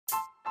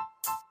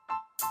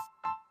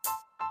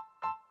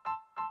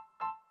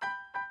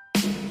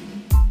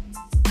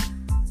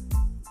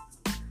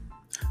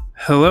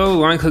Hello,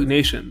 Line Cook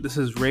Nation. This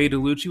is Ray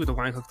DeLucci with the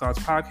Line Cook Thoughts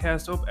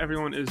Podcast. Hope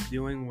everyone is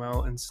doing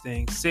well and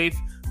staying safe.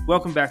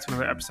 Welcome back to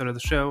another episode of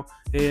the show.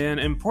 An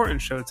important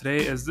show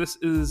today, as this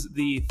is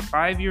the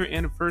 5-year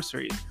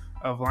anniversary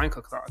of Line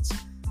Cook Thoughts.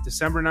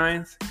 December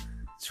 9th,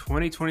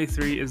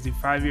 2023 is the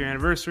 5-year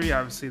anniversary.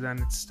 Obviously, then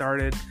it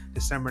started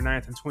December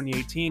 9th in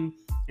 2018.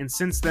 And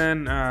since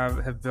then,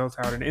 have built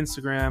out an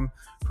Instagram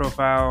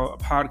profile,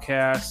 a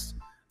podcast,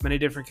 many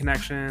different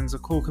connections, a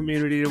cool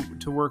community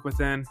to work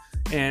within,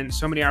 and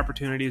so many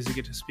opportunities to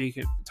get to speak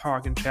and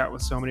talk and chat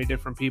with so many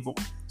different people.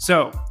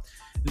 So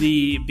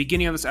the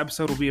beginning of this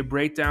episode will be a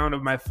breakdown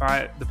of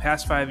the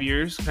past 5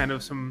 years, kind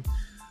of some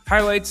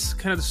highlights,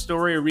 kind of the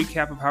story, a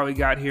recap of how we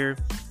got here,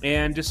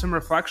 and just some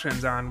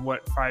reflections on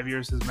what 5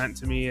 years has meant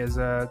to me as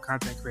a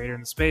content creator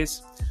in the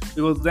space.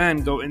 We will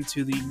then go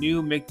into the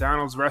new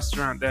McDonald's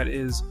restaurant that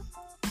is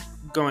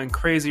going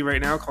crazy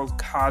right now called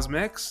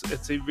CosMc's.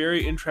 It's a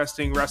very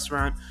interesting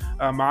restaurant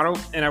model,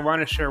 and I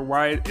want to share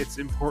why it's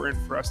important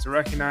for us to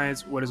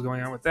recognize what is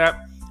going on with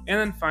that. And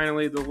then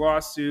finally, the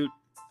lawsuit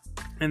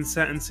and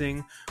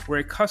sentencing where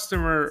a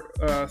customer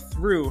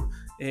threw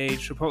a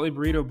Chipotle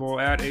burrito bowl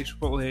at a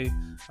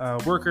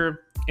Chipotle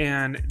worker,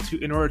 and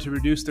in order to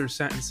reduce their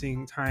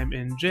sentencing time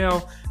in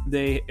jail,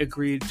 they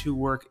agreed to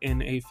work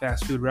in a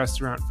fast food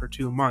restaurant for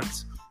 2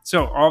 months.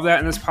 So all of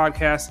that in this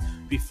podcast.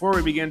 Before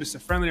we begin, just a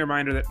friendly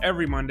reminder that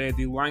every Monday,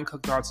 the Line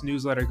Cook Thoughts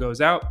newsletter goes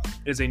out.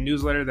 It is a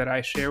newsletter that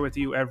I share with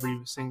you every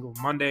single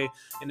Monday,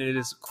 and it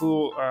is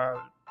cool,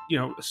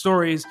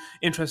 stories,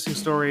 interesting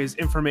stories,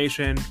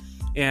 information,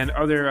 and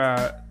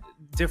other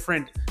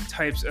different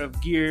types of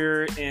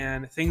gear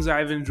and things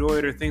I've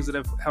enjoyed or things that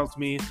have helped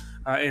me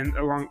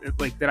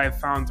that I've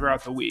found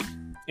throughout the week.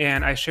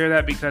 And I share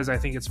that because I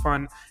think it's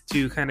fun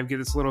to kind of get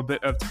this little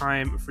bit of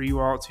time for you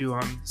all to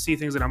see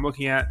things that I'm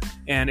looking at,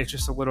 and it's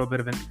just a little bit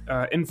of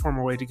an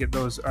informal way to get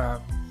those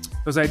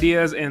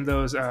ideas and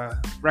those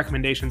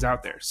recommendations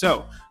out there.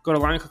 So go to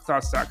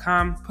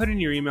linecookthoughts.com, put in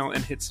your email,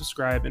 and hit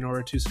subscribe in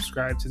order to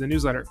subscribe to the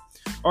newsletter.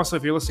 Also,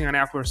 if you're listening on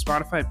Apple or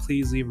Spotify,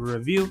 please leave a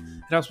review.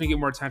 It helps me get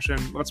more attention,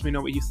 lets me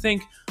know what you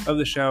think of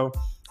the show.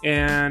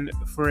 And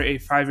for a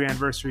 5-year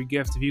anniversary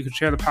gift, if you could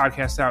share the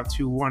podcast out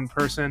to one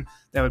person,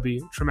 that would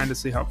be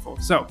tremendously helpful.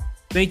 So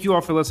thank you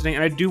all for listening.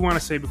 And I do want to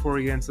say before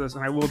we get into this,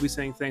 and I will be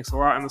saying thanks a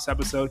lot in this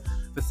episode,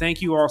 but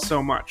thank you all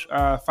so much.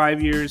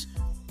 5 years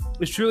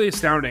is truly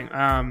astounding.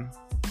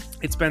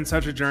 It's been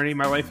such a journey.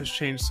 My life has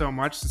changed so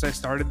much since I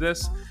started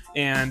this,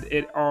 and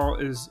it all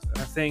is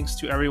thanks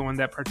to everyone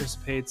that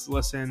participates,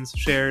 listens,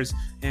 shares,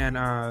 and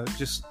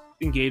just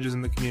engages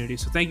in the community.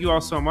 So thank you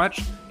all so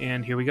much,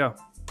 and here we go.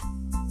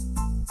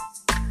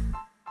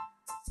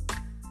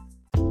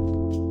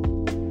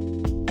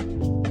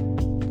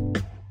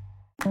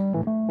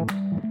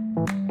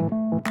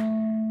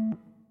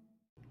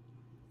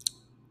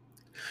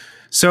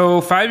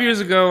 So 5 years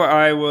ago,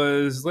 I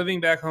was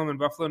living back home in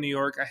Buffalo, New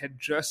York. I had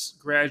just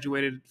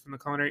graduated from the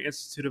Culinary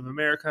Institute of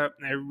America,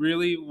 and I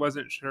really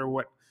wasn't sure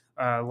what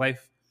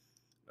life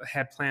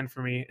had planned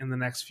for me in the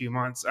next few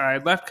months. I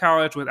left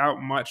college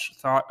without much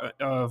thought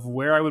of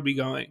where I would be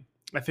going.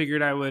 I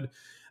figured I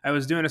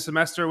was doing a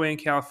semester away in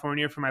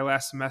California for my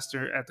last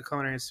semester at the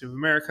Culinary Institute of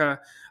America.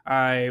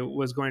 I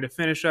was going to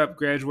finish up,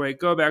 graduate,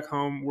 go back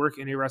home, work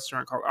in a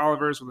restaurant called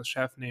Oliver's with a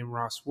chef named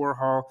Ross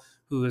Warhol,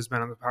 who has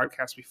been on the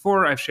podcast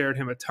before. I've shared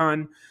him a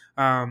ton.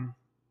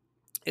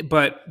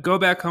 But go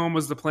back home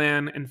was the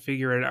plan and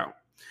figure it out.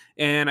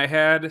 And I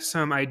had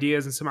some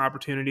ideas and some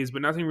opportunities,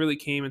 but nothing really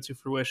came into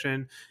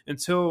fruition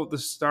until the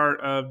start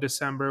of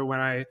December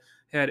when I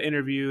had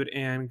interviewed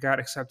and got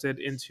accepted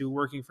into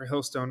working for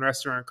Hillstone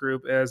Restaurant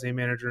Group as a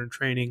manager in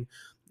training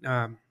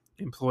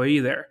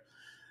employee there.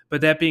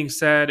 But that being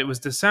said, it was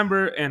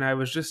December, and I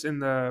was just in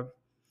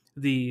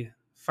the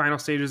final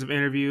stages of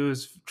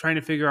interviews, trying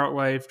to figure out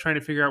life, trying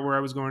to figure out where I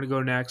was going to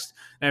go next.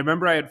 And I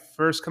remember I had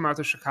first come out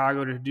to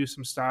Chicago to do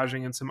some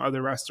staging in some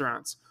other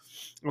restaurants.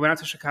 I went out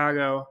to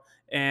Chicago,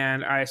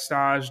 and I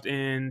staged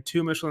in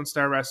 2 Michelin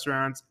star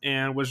restaurants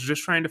and was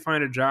just trying to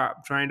find a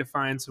job, trying to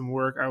find some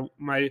work.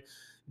 My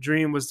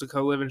dream was to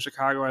go live in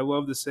Chicago. I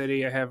love the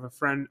city. I have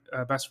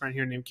a best friend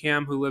here named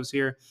Cam who lives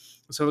here.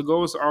 So the goal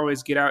was to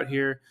always get out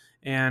here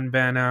and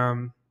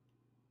been,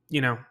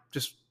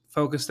 just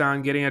focused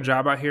on getting a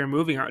job out here and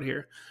moving out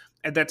here.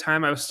 At that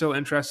time, I was still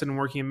interested in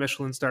working in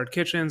Michelin-starred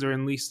kitchens or at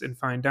least in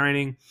fine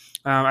dining.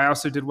 I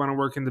also did want to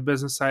work in the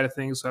business side of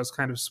things, so I was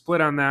kind of split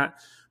on that.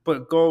 But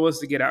the goal was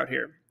to get out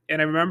here.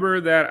 And I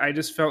remember that I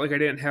just felt like I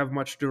didn't have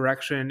much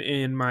direction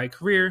in my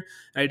career.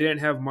 I didn't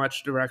have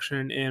much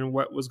direction in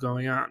what was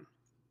going on.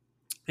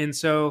 And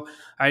so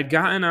I'd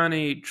gotten on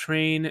a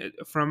train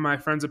from my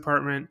friend's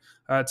apartment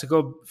to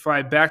go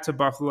fly back to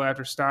Buffalo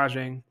after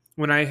staging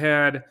when I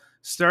had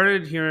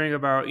started hearing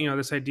about,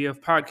 this idea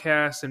of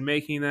podcasts and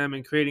making them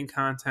and creating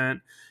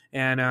content.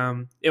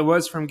 And it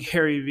was from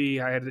Gary Vee.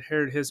 I had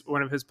heard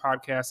one of his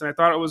podcasts, and I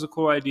thought it was a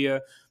cool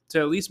idea to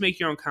at least make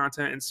your own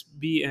content and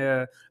be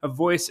a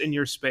voice in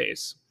your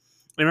space.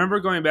 I remember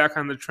going back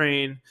on the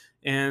train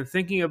and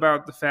thinking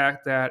about the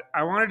fact that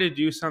I wanted to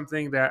do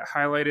something that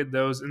highlighted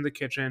those in the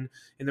kitchen,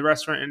 in the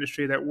restaurant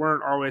industry, that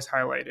weren't always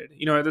highlighted.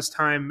 At this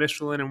time,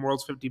 Michelin and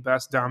World's 50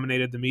 Best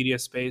dominated the media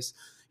space.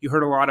 You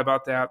heard a lot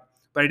about that,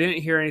 but I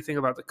didn't hear anything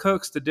about the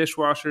cooks, the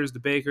dishwashers, the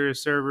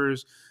bakers,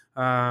 servers,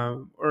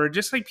 or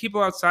just like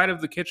people outside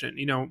of the kitchen,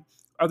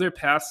 other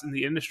paths in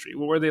the industry.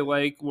 What were they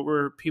like? What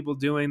were people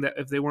doing that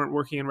if they weren't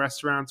working in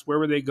restaurants? Where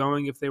were they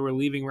going if they were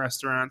leaving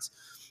restaurants?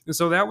 And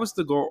so that was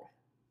the goal.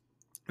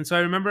 And so I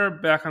remember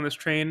back on this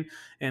train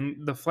and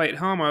the flight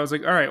home, I was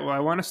like, all right, well, I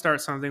want to start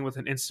something with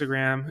an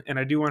Instagram, and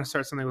I do want to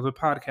start something with a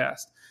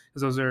podcast,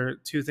 because those are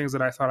two things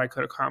that I thought I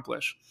could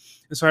accomplish.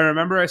 And so I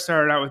remember I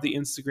started out with the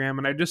Instagram,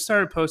 and I just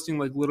started posting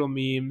like little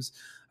memes,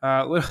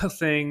 little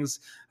things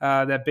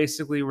that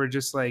basically were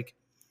just like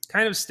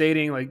kind of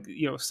stating like,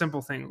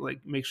 simple things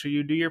like make sure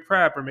you do your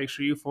prep, or make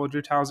sure you fold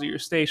your towels at your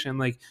station,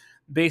 like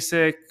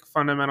basic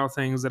fundamental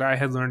things that I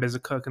had learned as a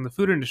cook in the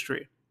food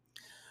industry.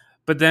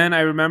 But then I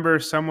remember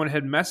someone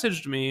had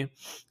messaged me,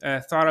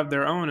 thought of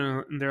their own,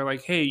 and they're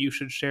like, hey, you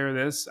should share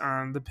this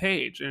on the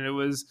page. And it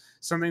was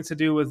something to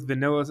do with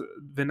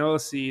vanilla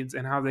seeds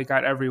and how they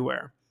got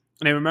everywhere.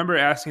 And I remember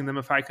asking them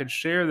if I could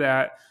share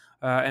that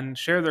and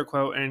share their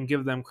quote and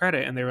give them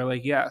credit. And they were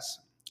like, yes.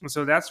 And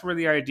so that's where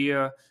the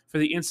idea for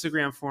the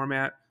Instagram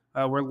format,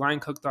 where Line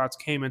Cook Thoughts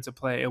came into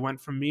play. It went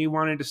from me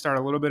wanting to start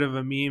a little bit of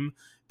a meme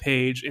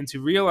page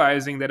into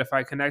realizing that if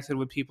I connected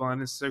with people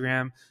on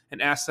Instagram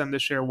and asked them to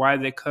share why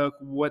they cook,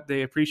 what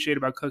they appreciate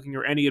about cooking,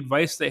 or any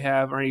advice they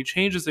have, or any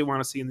changes they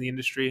want to see in the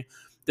industry,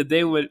 that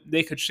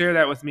they could share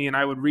that with me, and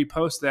I would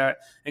repost that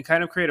and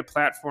kind of create a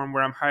platform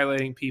where I'm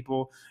highlighting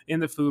people in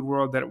the food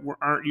world that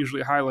aren't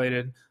usually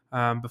highlighted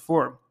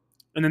before.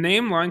 And the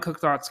name Line Cook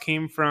Thoughts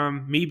came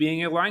from me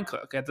being a line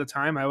cook. At the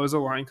time, I was a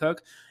line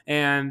cook,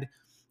 and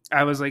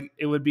I was like,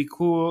 it would be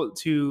cool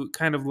to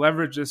kind of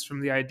leverage this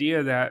from the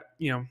idea that,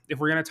 if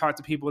we're going to talk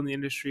to people in the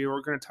industry, or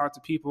we're going to talk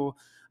to people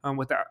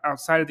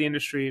outside of the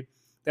industry,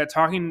 that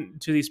talking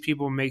to these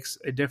people makes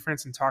a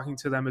difference, and talking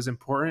to them is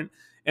important.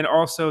 And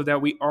also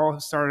that we all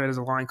started as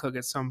a line cook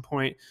at some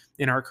point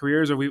in our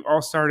careers, or we've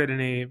all started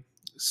in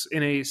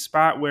a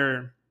spot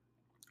where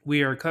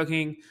we are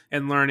cooking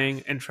and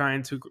learning and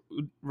trying to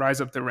rise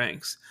up the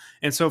ranks.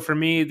 And so for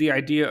me, the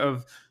idea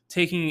of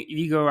taking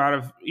ego out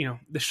of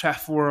the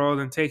chef world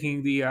and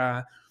taking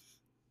the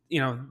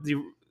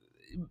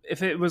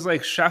if it was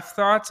like Chef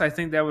Thoughts, I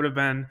think that would have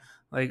been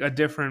like a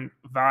different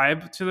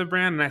vibe to the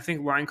brand. And I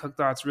think Line Cook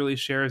Thoughts really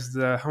shares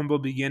the humble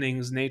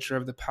beginnings nature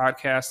of the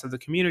podcast, of the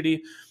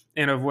community,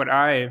 and of what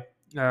I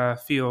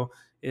feel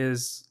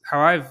is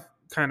how I've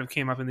kind of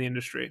came up in the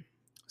industry.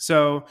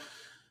 So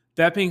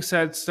that being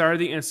said,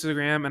 started the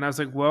Instagram, and I was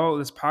like, well,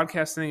 this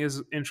podcast thing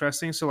is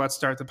interesting, so let's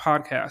start the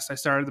podcast. I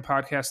started the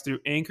podcast through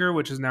Anchor,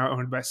 which is now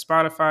owned by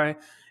Spotify,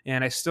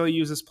 and I still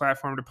use this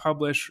platform to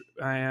publish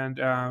and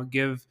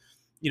give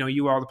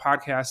you all the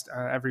podcast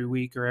every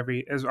week, or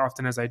as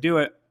often as I do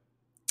it.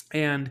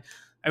 And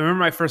I remember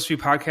my first few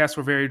podcasts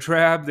were very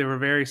drab. They were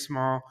very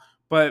small,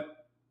 but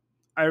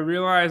I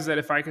realized that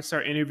if I could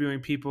start interviewing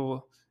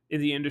people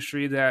in the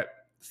industry, that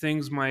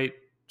things might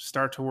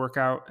start to work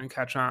out and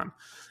catch on.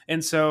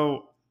 And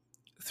so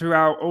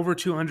throughout over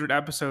 200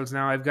 episodes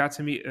now, I've got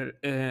to meet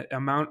an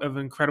amount of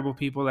incredible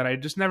people that I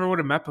just never would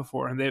have met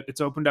before. And it's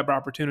opened up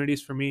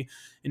opportunities for me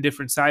in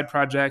different side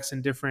projects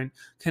and different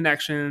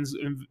connections,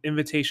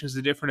 invitations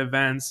to different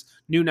events,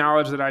 new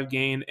knowledge that I've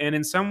gained, and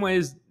in some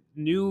ways,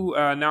 new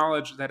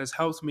knowledge that has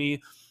helped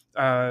me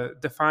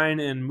define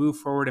and move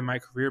forward in my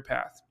career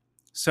path.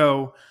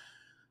 So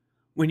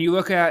when you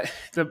look at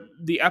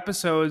the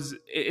episodes,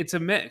 it's a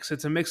mix.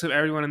 It's a mix of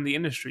everyone in the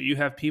industry. You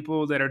have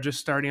people that are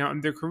just starting out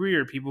in their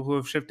career, people who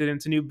have shifted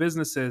into new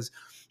businesses,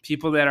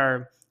 people that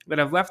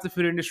have left the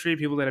food industry,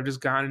 people that have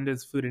just gotten into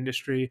the food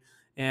industry.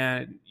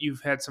 And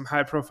you've had some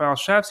high profile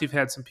chefs. You've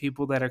had some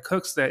people that are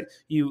cooks that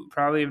you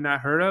probably have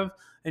not heard of.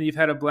 And you've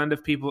had a blend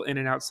of people in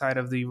and outside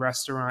of the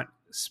restaurant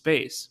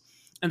space.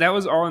 And that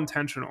was all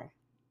intentional.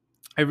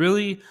 I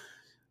really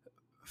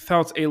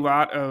felt a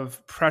lot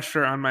of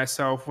pressure on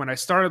myself when I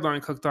started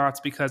Line Cook Thoughts,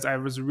 because I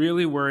was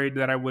really worried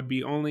that I would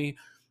be only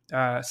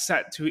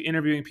set to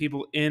interviewing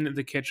people in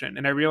the kitchen.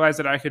 And I realized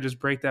that I could just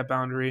break that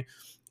boundary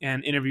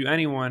and interview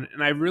anyone.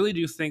 And I really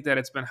do think that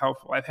it's been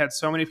helpful. I've had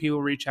so many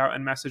people reach out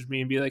and message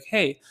me and be like,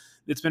 hey,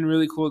 it's been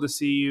really cool to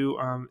see you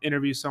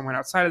interview someone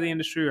outside of the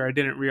industry, or I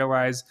didn't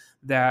realize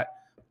that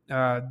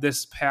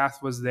this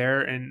path was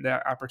there and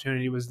that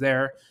opportunity was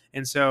there.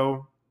 And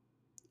so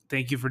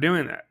thank you for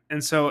doing that.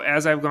 And so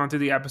as I've gone through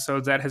the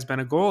episodes, that has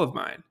been a goal of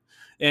mine.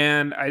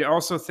 And I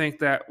also think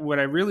that what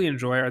I really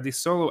enjoy are these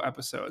solo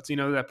episodes.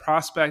 That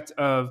prospect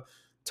of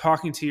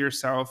talking to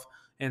yourself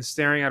and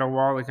staring at a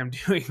wall like I'm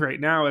doing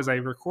right now as I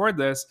record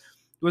this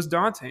was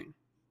daunting.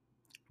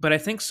 But I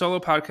think solo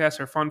podcasts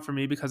are fun for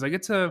me because I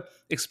get to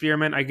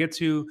experiment, I get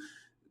to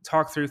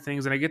talk through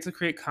things, and I get to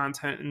create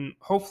content and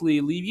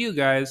hopefully leave you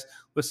guys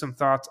with some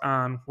thoughts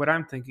on what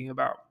I'm thinking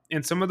about.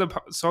 And some of the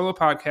solo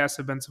podcasts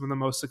have been some of the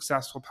most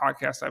successful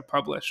podcasts I've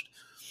published.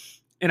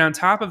 And on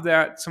top of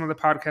that, some of the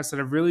podcasts that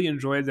I've really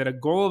enjoyed that a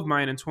goal of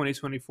mine in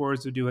 2024 is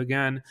to do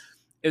again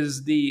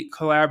is the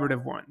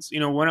collaborative ones.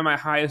 One of my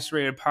highest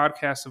rated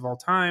podcasts of all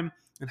time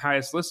and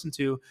highest listened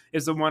to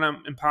is the one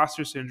on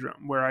imposter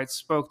syndrome, where I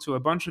spoke to a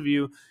bunch of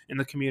you in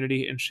the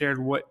community and shared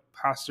what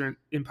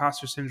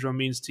imposter syndrome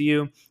means to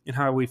you and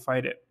how we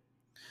fight it.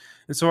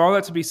 And so all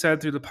that to be said,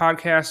 through the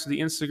podcast,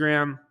 the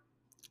Instagram,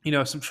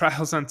 some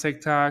trials on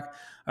TikTok,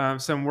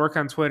 some work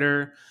on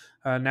Twitter,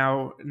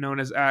 now known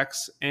as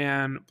X,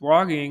 and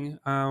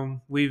blogging,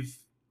 we've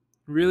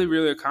really,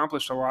 really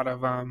accomplished a lot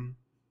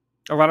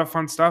of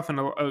fun stuff and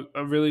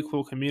a really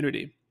cool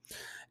community.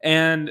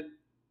 And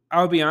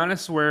I'll be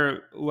honest,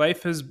 where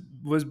life has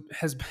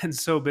been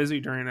so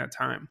busy during that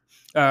time.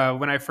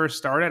 When I first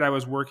started, I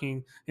was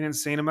working an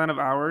insane amount of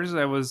hours.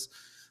 I was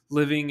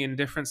living in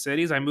different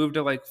cities. I moved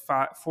to like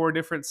 4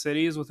 different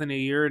cities within a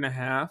year and a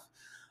half.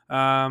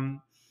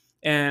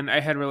 And I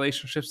had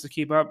relationships to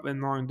keep up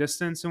in long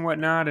distance and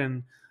whatnot.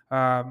 And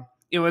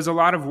it was a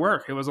lot of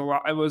work. It was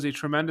a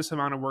tremendous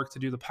amount of work to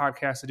do the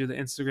podcast, to do the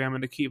Instagram,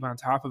 and to keep on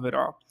top of it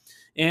all.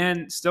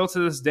 And still to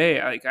this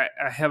day, like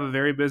I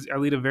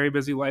lead a very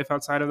busy life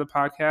outside of the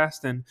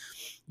podcast. And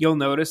you'll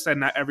notice that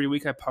not every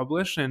week I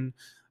publish, and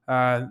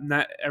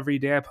not every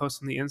day I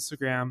post on the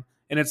Instagram.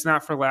 And it's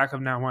not for lack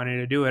of not wanting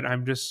to do it.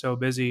 I'm just so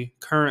busy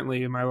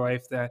currently in my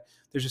life that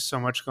there's just so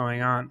much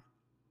going on.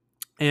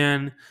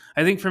 And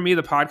I think for me,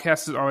 the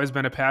podcast has always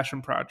been a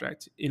passion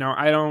project.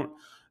 I don't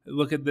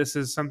look at this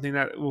as something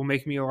that will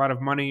make me a lot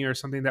of money or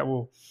something that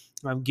will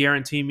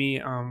guarantee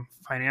me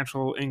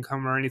financial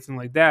income or anything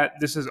like that.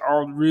 This is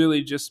all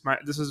really just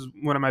this is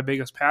one of my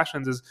biggest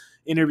passions, is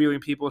interviewing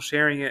people,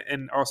 sharing it,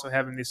 and also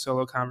having these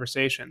solo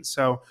conversations.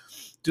 So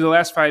through the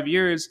last 5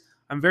 years,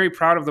 I'm very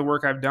proud of the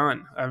work I've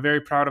done. I'm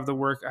very proud of the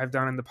work I've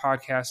done in the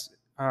podcast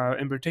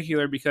in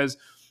particular, because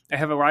I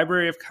have a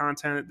library of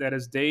content that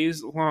is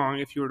days long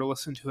if you were to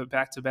listen to it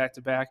back to back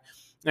to back.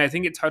 And I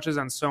think it touches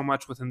on so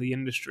much within the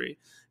industry.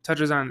 It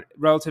touches on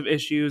relative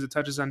issues. It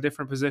touches on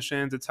different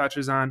positions. It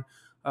touches on,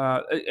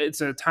 it's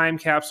a time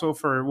capsule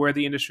for where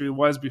the industry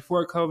was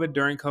before COVID,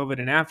 during COVID,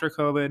 and after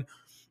COVID.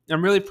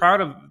 I'm really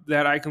proud of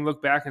that. I can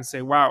look back and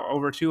say, wow,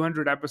 over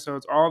 200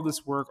 episodes, all of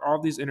this work, all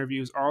of these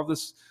interviews, all of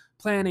this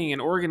planning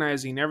and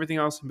organizing, and everything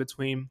else in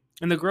between.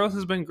 And the growth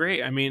has been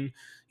great. I mean,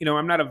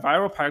 I'm not a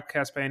viral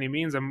podcast by any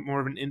means. I'm more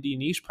of an indie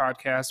niche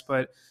podcast,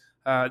 but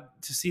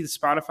to see the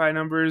Spotify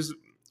numbers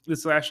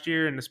this last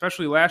year, and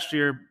especially last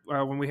year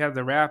when we had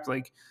the Wrapped,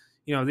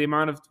 the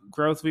amount of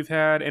growth we've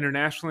had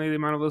internationally, the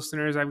amount of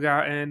listeners I've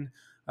gotten,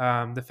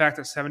 the fact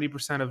that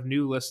 70% of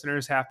new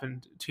listeners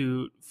happened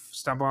to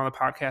stumble on the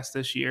podcast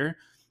this year,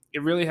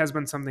 it really has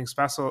been something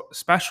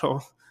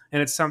special,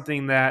 and it's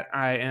something that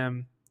I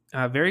am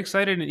very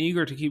excited and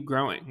eager to keep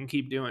growing and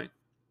keep doing.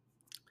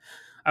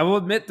 I will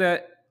admit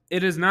that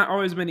it has not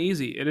always been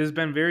easy. It has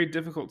been very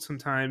difficult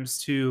sometimes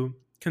to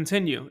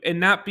continue, and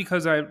not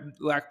because I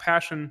lack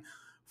passion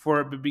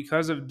for it, but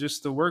because of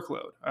just the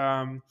workload.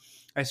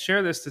 I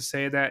share this to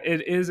say that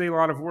it is a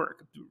lot of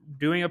work.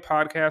 Doing a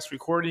podcast,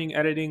 recording,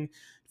 editing,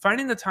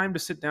 finding the time to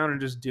sit down and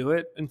just do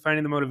it, and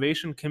finding the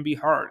motivation can be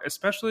hard,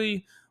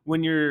 especially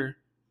when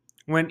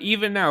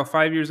even now,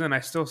 5 years in, I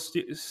still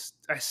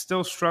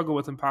struggle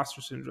with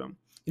imposter syndrome.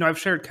 I've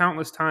shared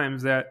countless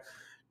times that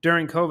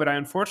during COVID, I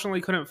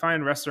unfortunately couldn't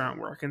find restaurant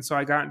work. And so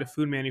I got into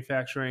food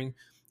manufacturing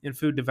and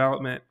food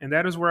development. And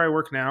that is where I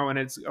work now. And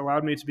it's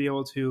allowed me to be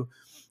able to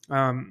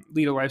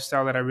lead a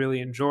lifestyle that I really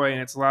enjoy.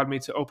 And it's allowed me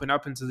to open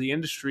up into the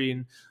industry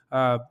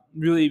and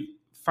really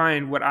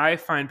find what I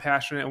find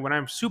passionate and what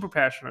I'm super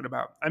passionate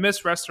about. I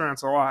miss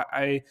restaurants a lot.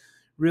 I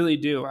really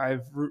do.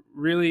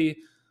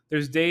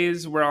 There's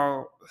days where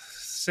I'll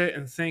sit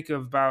and think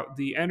about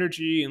the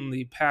energy and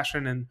the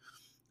passion and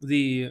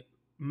the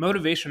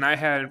motivation I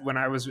had when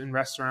I was in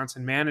restaurants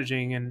and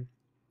managing and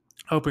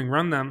helping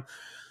run them.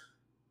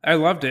 I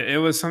loved it. It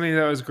was something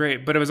that was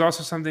great, but it was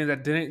also something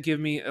that didn't give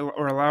me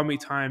or allow me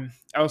time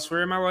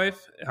elsewhere in my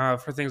life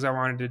for things I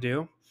wanted to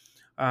do.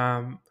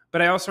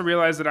 But I also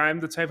realized that I'm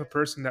the type of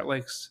person that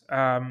likes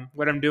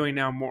what I'm doing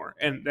now more,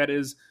 and that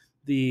is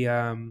the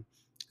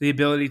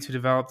ability to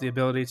develop, the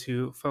ability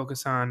to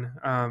focus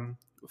on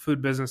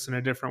food business in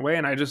a different way.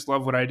 And I just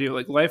love what I do.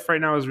 Like, life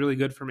right now is really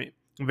good for me.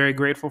 I'm very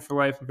grateful for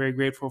life. I'm very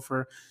grateful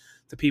for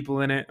the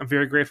people in it. I'm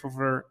very grateful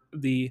for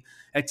the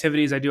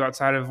activities I do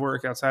outside of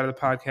work, outside of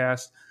the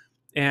podcast.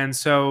 And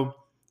so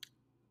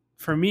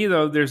for me,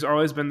 though, there's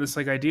always been this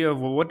idea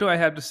of, well, what do I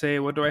have to say?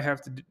 What do I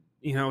have to,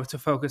 to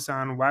focus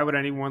on? Why would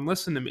anyone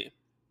listen to me?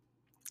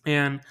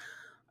 And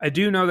I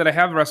do know that I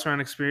have restaurant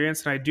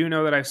experience, and I do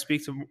know that I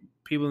speak to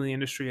people in the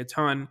industry a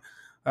ton.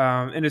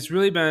 And it's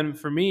really been,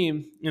 for me,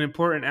 an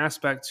important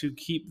aspect to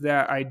keep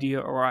that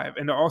idea alive,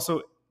 and to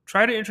also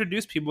try to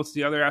introduce people to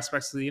the other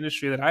aspects of the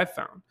industry that I've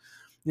found.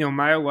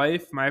 My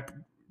life, my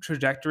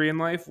trajectory in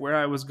life, where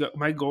I was,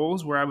 my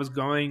goals, where I was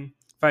going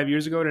 5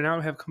 years ago to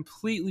now have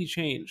completely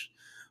changed.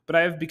 But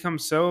I have become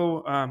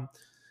so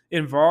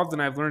involved,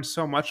 and I've learned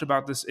so much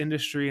about this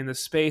industry and this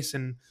space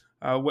and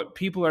what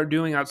people are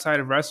doing outside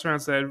of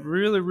restaurants that I've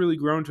really, really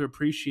grown to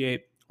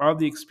appreciate all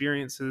the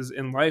experiences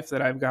in life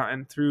that I've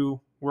gotten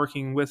through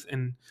working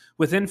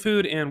within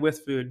food and with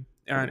food,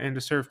 and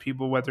to serve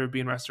people, whether it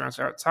be in restaurants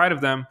or outside of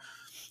them.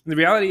 And the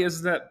reality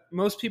is that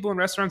most people in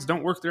restaurants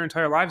don't work their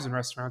entire lives in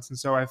restaurants. And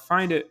so I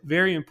find it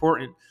very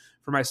important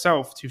for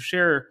myself to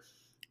share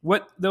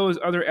what those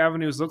other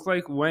avenues look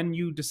like when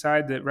you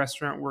decide that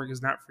restaurant work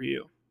is not for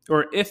you,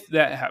 or if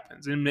that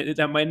happens. And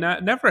that might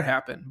not never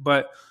happen,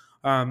 but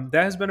that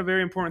has been a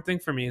very important thing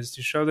for me, is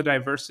to show the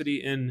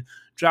diversity in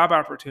job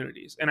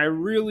opportunities. And I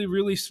really,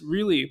 really,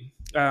 really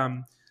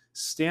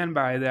stand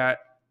by that.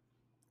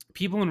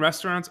 People in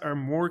restaurants are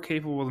more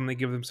capable than they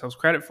give themselves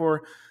credit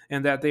for,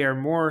 and that they are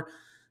more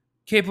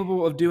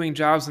capable of doing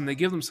jobs than they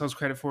give themselves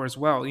credit for as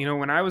well. You know,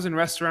 when I was in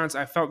restaurants,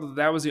 I felt that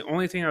that was the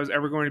only thing I was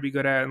ever going to be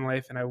good at in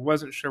life, and I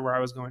wasn't sure where I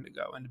was going to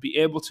go. And to be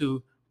able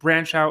to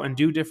branch out and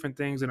do different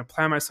things and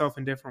apply myself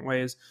in different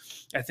ways,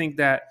 I think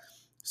that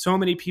so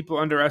many people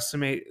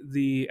underestimate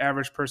the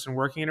average person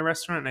working in a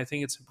restaurant, and I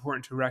think it's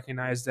important to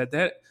recognize that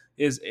that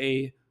is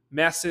a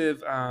massive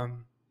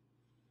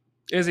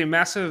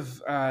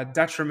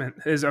detriment,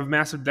 is a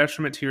massive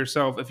detriment to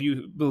yourself if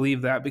you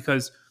believe that,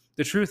 because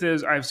the truth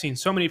is, I've seen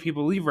so many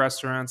people leave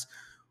restaurants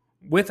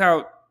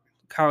without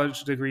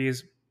college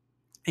degrees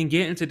and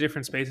get into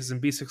different spaces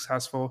and be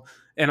successful.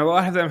 And a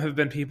lot of them have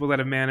been people that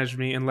have managed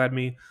me and led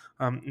me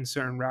in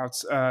certain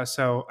routes.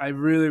 So I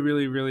really,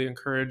 really, really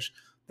encourage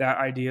that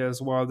idea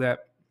as well, that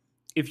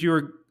if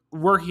you're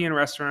working in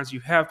restaurants, you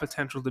have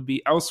potential to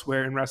be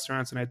elsewhere in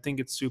restaurants. And I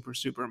think it's super,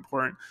 super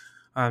important,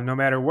 no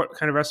matter what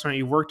kind of restaurant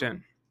you've worked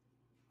in.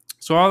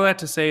 So all that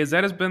to say is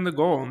that has been the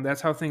goal, and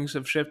that's how things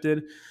have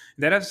shifted.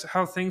 That is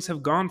how things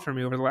have gone for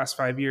me over the last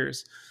 5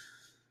 years.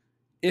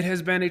 It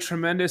has been a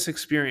tremendous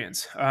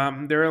experience.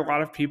 There are a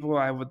lot of people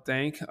I would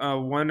thank.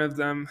 One of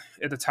them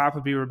at the top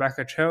would be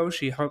Rebecca Cho.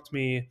 She helped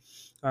me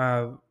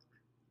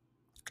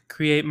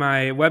create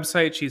my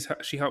website.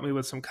 She helped me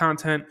with some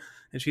content,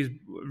 and she's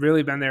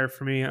really been there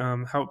for me,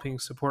 helping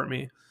support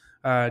me.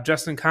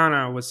 Justin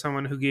Kana was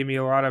someone who gave me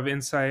a lot of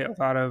insight, a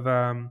lot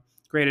of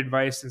great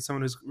advice, and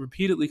someone who's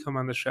repeatedly come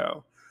on the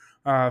show.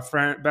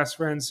 Best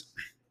friends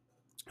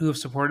who have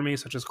supported me,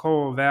 such as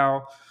Cole,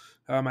 Val,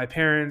 my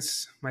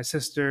parents, my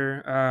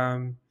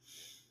sister,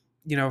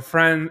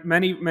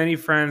 many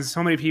friends,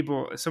 so many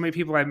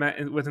people I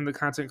met within the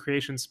content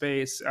creation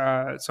space,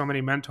 so many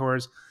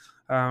mentors.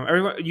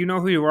 Everyone, you know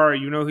who you are,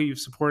 you know who you've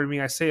supported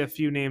me. I say a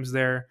few names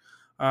there,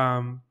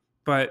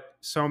 but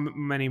so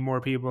many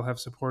more people have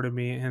supported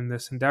me in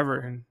this endeavor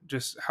and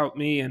just helped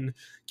me and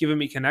given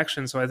me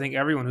connections. So I thank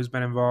everyone who's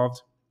been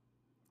involved.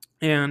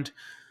 And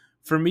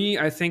for me,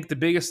 I think the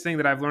biggest thing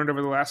that I've learned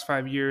over the last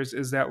 5 years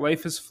is that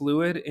life is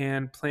fluid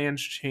and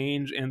plans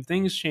change and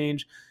things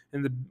change.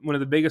 And one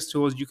of the biggest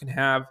tools you can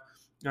have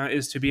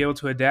is to be able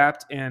to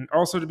adapt, and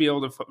also to be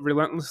able to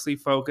relentlessly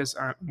focus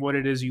on what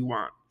it is you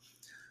want.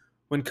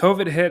 When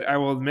COVID hit, I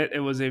will admit it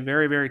was a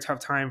very, very tough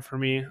time for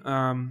me.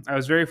 I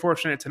was very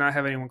fortunate to not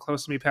have anyone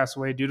close to me pass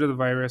away due to the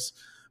virus,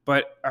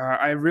 but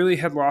I really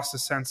had lost a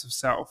sense of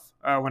self.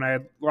 When I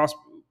had lost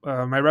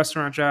my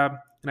restaurant job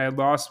and I had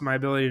lost my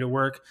ability to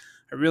work,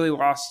 I really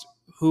lost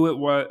who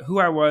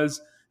I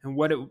was, and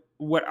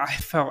what I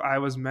felt I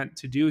was meant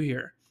to do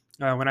here.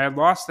 When I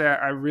lost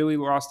that, I really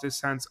lost a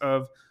sense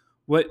of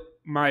what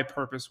my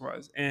purpose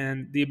was,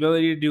 and the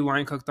ability to do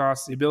line cook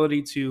thoughts, the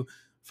ability to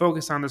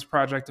focus on this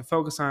project, to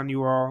focus on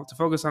you all, to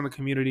focus on the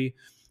community.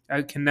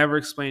 I can never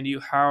explain to you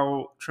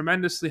how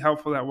tremendously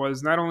helpful that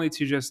was, not only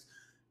to just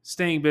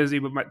staying busy,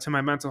 but to my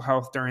mental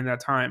health during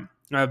that time.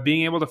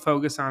 Being able to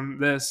focus on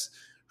this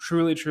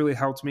truly, truly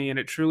helped me, and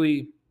it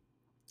truly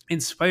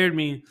inspired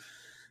me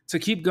to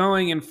keep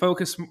going and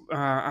focus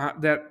on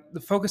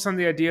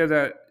the idea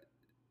that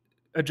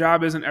a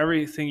job isn't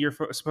everything you're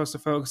supposed to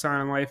focus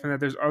on in life, and that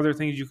there's other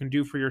things you can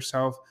do for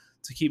yourself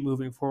to keep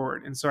moving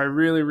forward. And so I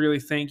really, really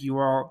thank you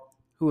all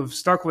who have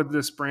stuck with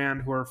this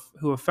brand,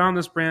 who have found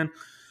this brand,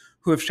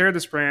 who have shared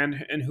this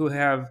brand, and who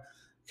have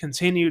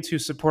continued to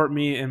support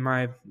me in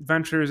my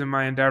ventures and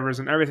my endeavors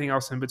and everything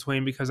else in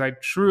between, because I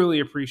truly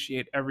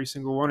appreciate every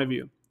single one of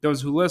you.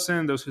 Those who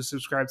listen, those who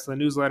subscribe to the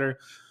newsletter,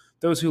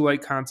 those who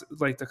like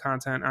the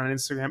content on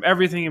Instagram,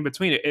 everything in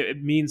between.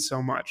 It means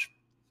so much.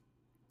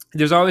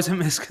 There's always a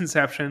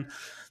misconception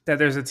that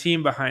there's a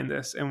team behind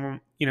this.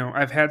 And,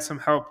 I've had some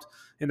help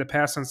in the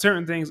past on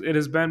certain things. It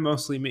has been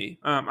mostly me.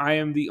 I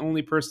am the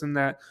only person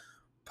that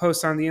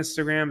posts on the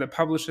Instagram, that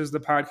publishes the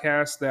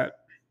podcast, that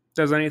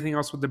does anything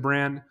else with the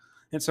brand.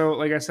 And so,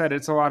 like I said,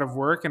 it's a lot of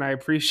work, and I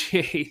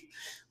appreciate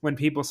when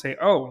people say,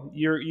 "Oh,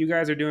 you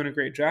guys are doing a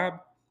great job."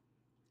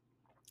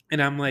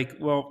 And I'm like,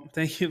 well,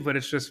 thank you, but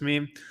it's just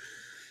me.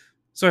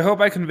 So I hope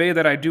I convey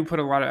that I do put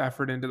a lot of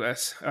effort into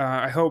this.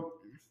 I hope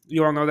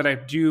you all know that I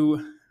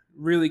do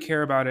really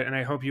care about it, and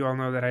I hope you all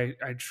know that I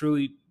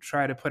truly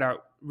try to put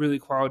out really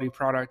quality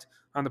product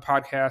on the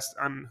podcast,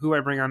 on who I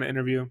bring on the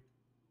interview,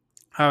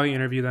 how I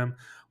interview them,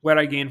 what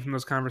I gain from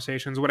those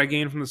conversations, what I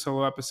gain from the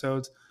solo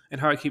episodes,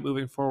 and how I keep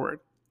moving forward.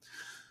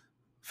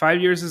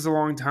 5 years is a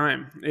long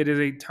time. It is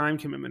a time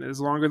commitment. It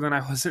is longer than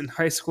I was in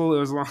high school. It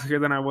was longer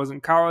than I was in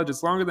college.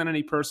 It's longer than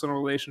any personal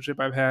relationship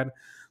I've had.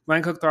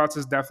 Line Cook Thoughts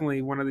is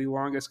definitely one of the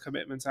longest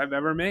commitments I've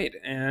ever made.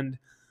 And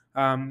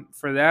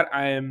for that,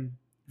 I am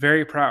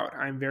very proud.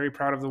 I'm very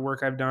proud of the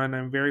work I've done.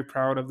 I'm very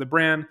proud of the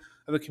brand,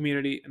 of the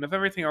community, and of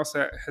everything else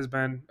that has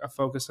been a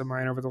focus of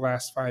mine over the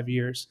last 5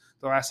 years.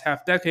 The last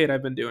half decade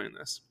I've been doing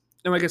this.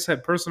 And like I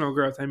said, personal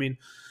growth. I mean,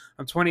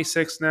 I'm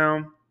 26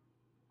 now.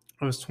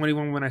 I was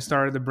 21 when I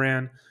started the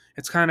brand.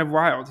 It's kind of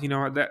wild,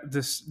 that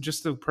this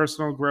just the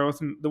personal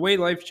growth and the way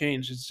life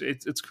changed.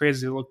 It's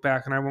crazy to look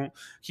back, and I won't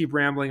keep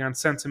rambling on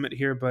sentiment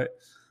here, but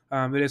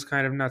it is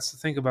kind of nuts to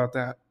think about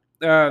that.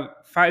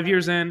 5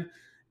 years in,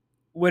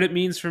 what it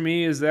means for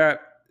me is that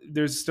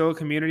there's still a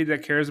community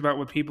that cares about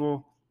what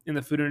people in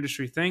the food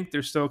industry think.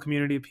 There's still a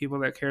community of people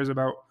that cares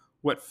about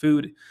what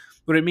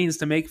it means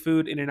to make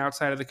food in and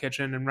outside of the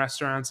kitchen and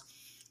restaurants.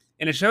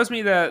 And it shows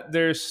me that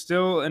there's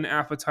still an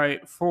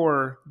appetite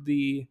for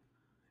the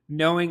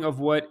knowing of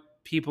what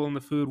people in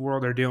the food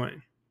world are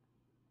doing.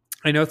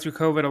 I know through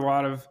COVID, a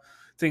lot of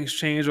things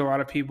changed. A lot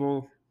of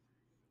people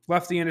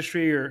left the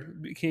industry or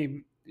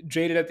became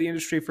jaded at the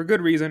industry for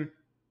good reason.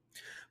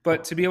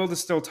 But to be able to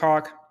still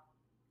talk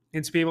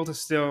and to be able to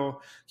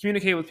still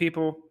communicate with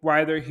people,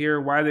 why they're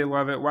here, why they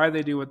love it, why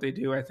they do what they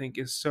do, I think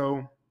is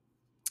so,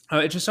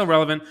 it's just so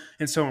relevant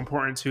and so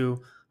important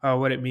to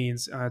what it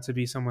means to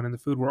be someone in the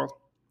food world.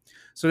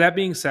 So that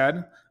being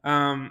said,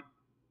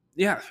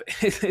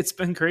 it's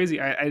been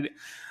crazy.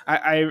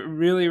 I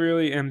really,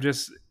 really am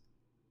just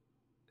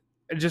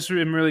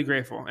am really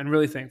grateful and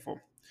really thankful.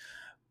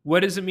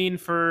 What does it mean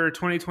for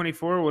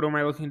 2024? What am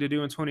I looking to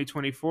do in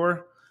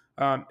 2024?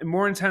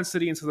 More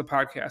intensity into the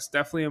podcast.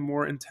 Definitely a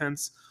more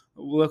intense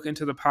look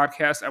into the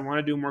podcast. I want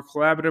to do more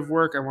collaborative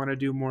work. I want to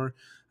do more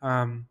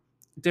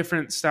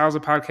different styles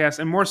of podcasts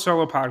and more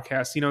solo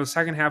podcasts. The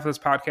second half of this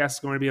podcast is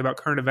going to be about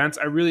current events.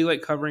 I really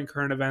like covering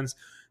current events,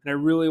 and I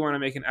really want to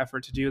make an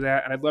effort to do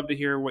that. And I'd love to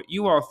hear what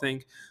you all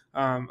think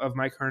of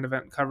my current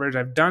event coverage.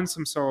 I've done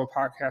some solo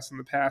podcasts in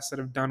the past that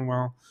have done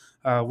well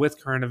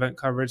with current event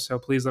coverage, so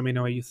please let me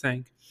know what you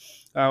think.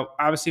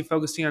 Obviously,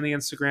 focusing on the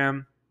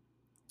Instagram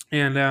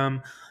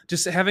and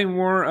just having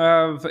more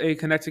of a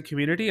connected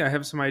community. I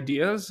have some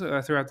ideas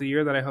throughout the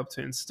year that I hope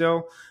to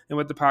instill. And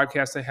with the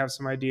podcast, I have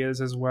some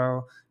ideas as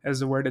well as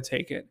to where to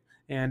take it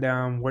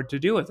and what to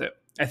do with it.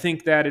 I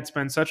think that it's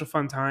been such a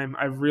fun time.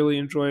 I've really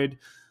enjoyed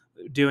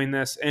doing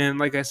this. And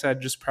like I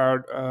said, just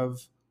proud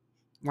of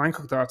Line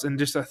Cook Thoughts, and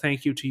just a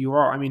thank you to you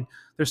all. I mean,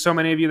 there's so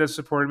many of you that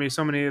supported me,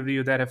 so many of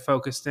you that have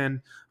focused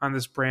in on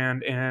this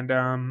brand,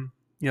 and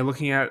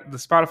looking at the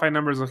Spotify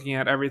numbers, looking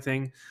at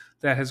everything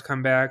that has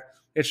come back,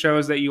 it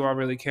shows that you all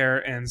really care.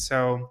 And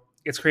so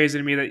it's crazy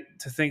to me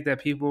to think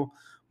that people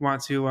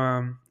want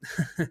to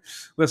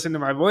listen to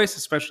my voice,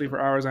 especially for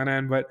hours on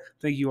end. But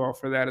thank you all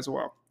for that as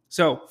well.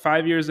 So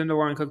 5 years into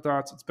Line Cook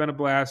Thoughts, it's been a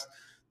blast.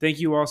 Thank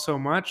you all so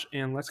much,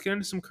 and let's get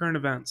into some current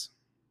events.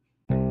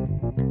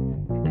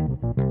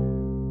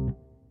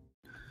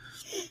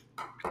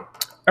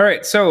 All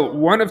right, so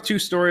one of two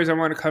stories I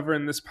want to cover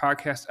in this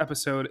podcast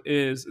episode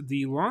is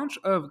the launch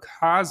of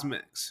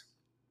CosMc's.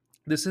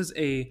 This is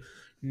a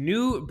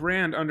new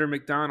brand under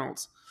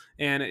McDonald's,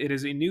 and it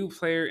is a new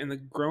player in the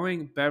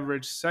growing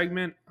beverage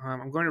segment.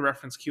 I'm going to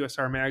reference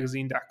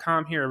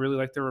QSRmagazine.com here. I really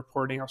like their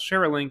reporting. I'll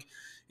share a link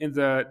in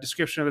the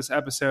description of this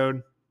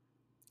episode.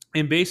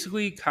 And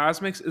basically,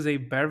 CosMc's is a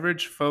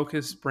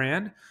beverage-focused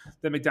brand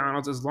that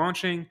McDonald's is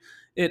launching.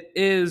 It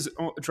is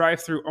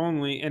drive-through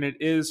only, and it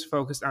is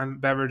focused on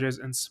beverages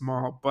and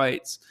small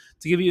bites.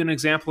 To give you an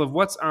example of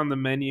what's on the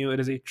menu, it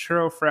is a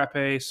churro frappe,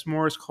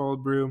 s'mores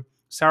cold brew,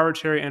 sour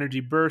cherry energy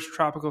burst,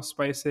 tropical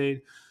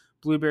spiceade,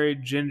 blueberry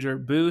ginger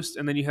boost,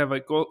 and then you have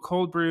like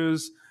cold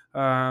brews,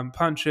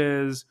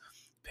 punches,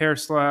 pear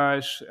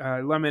slush,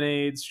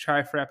 lemonades,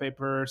 chai frappe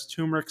burst,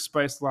 turmeric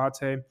spiced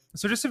latte.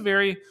 So just a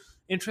very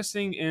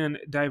interesting and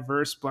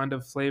diverse blend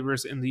of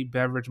flavors in the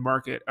beverage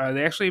market.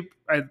 They actually,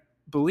 I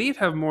believe,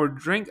 have more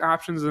drink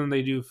options than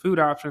they do food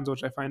options,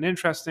 which I find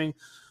interesting.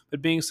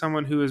 But being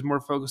someone who is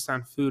more focused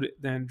on food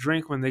than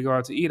drink when they go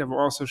out to eat, I will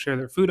also share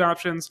their food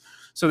options.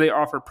 So they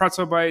offer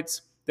pretzel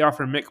bites. They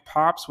offer Mick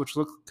Pops, which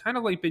look kind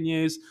of like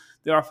beignets.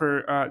 They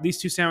offer these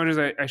two sandwiches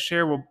I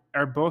share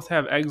both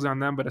have eggs on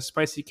them, but a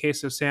spicy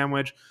queso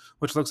sandwich,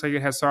 which looks like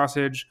it has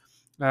sausage,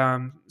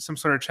 some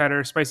sort of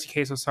cheddar, spicy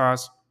queso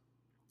sauce,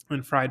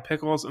 and fried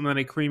pickles, and then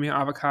a creamy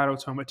avocado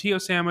tomatillo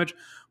sandwich,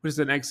 which is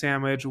an egg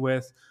sandwich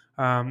with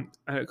a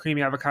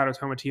creamy avocado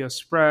tomatillo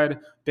spread,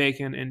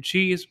 bacon, and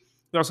cheese.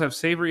 We also have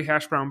savory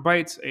hash brown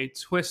bites, a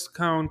twist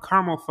cone,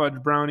 caramel fudge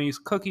brownies,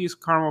 cookies,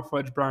 caramel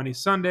fudge brownie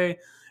sundae,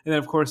 and then,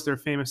 of course, their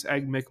famous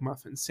egg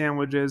McMuffin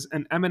sandwiches,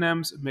 and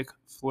M&M's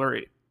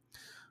McFlurry.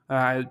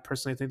 I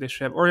personally think they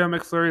should have Oreo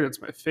McFlurry. That's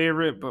my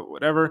favorite, but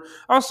whatever.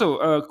 Also,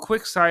 a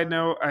quick side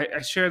note.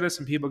 I share this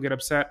and people get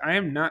upset. I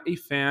am not a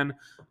fan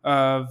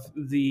of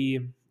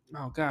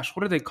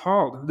what are they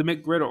called? The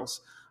McGriddles.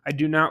 I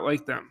do not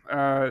like them.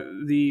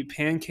 The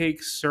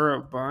pancake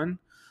syrup bun.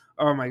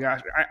 Oh, my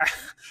gosh.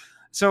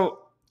 So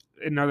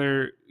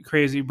another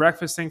crazy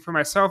breakfast thing for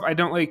myself. I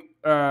don't like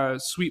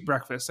sweet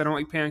breakfast. I don't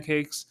like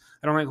pancakes.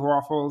 I don't like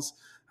waffles.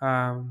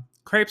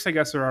 Crepes, I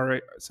guess, are all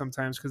right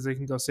sometimes because they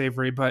can go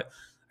savory, but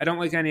I don't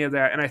like any of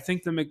that. And I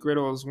think the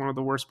McGriddle is one of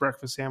the worst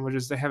breakfast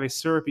sandwiches. They have a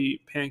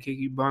syrupy,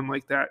 pancakey bun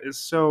like that is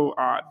so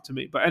odd to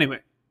me. But anyway,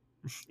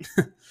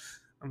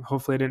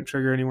 hopefully I didn't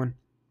trigger anyone.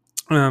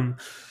 Um,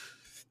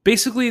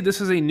 Basically,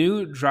 this is a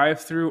new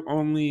drive-through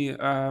only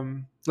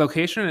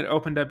location. It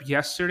opened up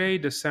yesterday,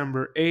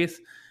 December 8th,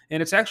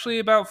 and it's actually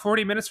about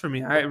 40 minutes from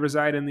me. I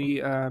reside in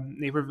the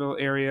Naperville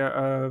area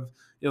of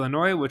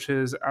Illinois, which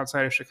is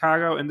outside of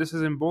Chicago, and this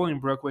is in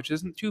Bolingbrook, which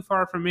isn't too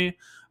far from me.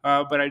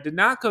 But I did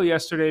not go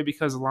yesterday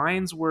because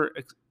lines were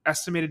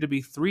estimated to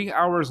be 3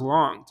 hours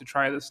long to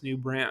try this new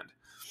brand.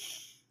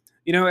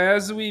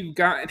 As we've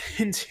gotten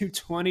into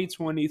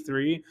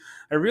 2023,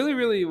 I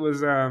really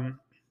was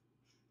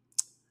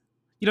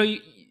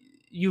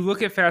you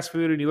look at fast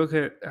food and you look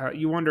at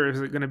you wonder, is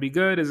it going to be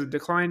good, is it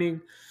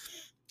declining,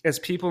 as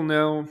people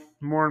know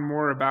more and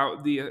more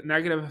about the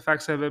negative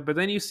effects of it. But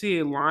then you see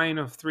a line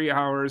of 3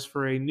 hours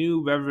for a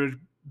new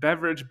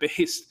beverage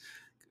based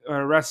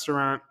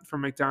restaurant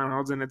from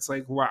McDonald's, and it's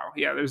like, wow,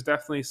 yeah, there's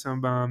definitely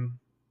some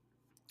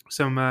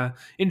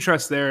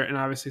interest there, and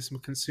obviously some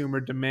consumer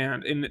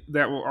demand, and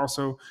that will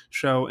also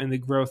show in the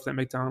growth that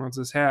McDonald's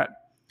has had.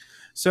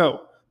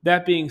 So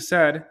that being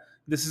said,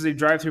 this is a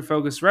drive-through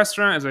focused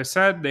restaurant. As I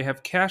said, they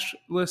have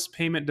cashless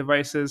payment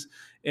devices,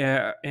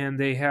 and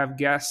they have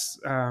guests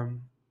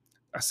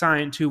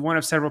assigned to one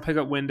of several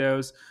pickup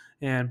windows.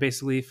 And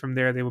basically from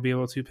there, they will be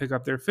able to pick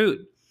up their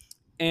food.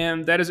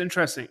 And that is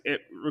interesting. It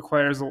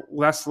requires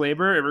less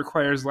labor. It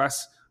requires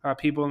less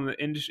people in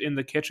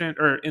the kitchen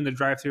or in the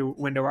drive-through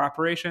window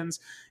operations.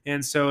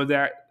 And so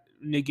that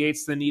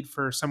negates the need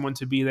for someone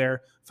to be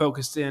there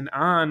focused in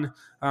on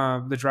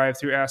the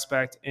drive-through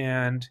aspect,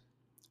 and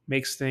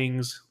makes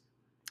things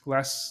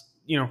less,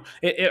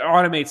 it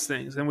automates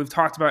things. And we've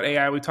talked about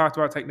AI, we talked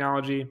about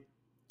technology.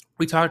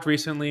 We talked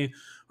recently,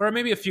 or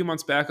maybe a few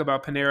months back,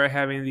 about Panera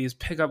having these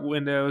pickup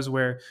windows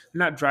where they're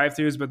not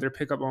drive-throughs, but they're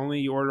pickup only.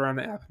 You order on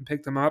the app and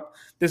pick them up.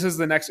 This is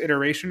the next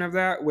iteration of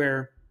that,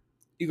 where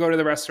you go to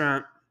the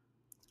restaurant,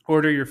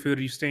 order your food,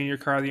 you stay in your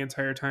car the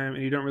entire time,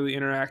 and you don't really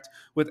interact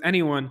with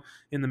anyone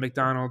in the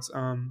McDonald's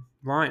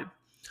line.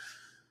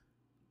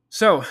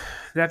 So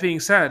that being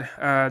said,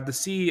 the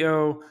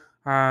CEO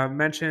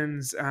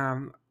mentions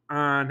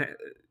on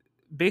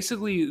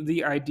basically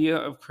the idea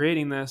of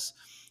creating this.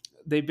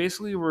 They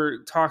basically were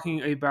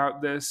talking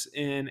about this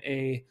in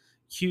a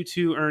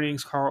Q2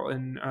 earnings call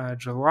in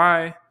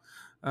July.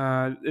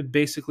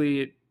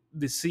 Basically,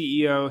 the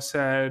CEO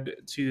said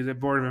to the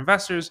board of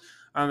investors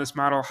on this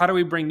model, how do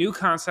we bring new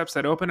concepts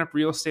that open up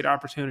real estate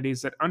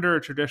opportunities that under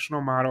a traditional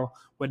model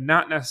would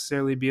not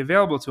necessarily be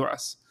available to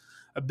us?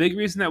 A big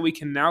reason that we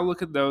can now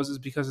look at those is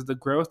because of the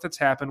growth that's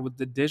happened with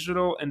the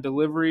digital and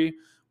delivery.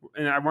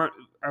 And I'm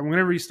going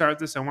to restart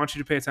this. I want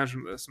you to pay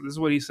attention to this. This is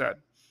what he said.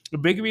 The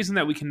big reason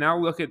that we can now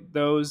look at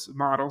those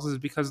models is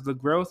because of the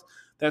growth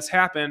that's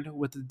happened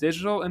with the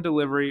digital and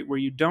delivery, where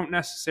you don't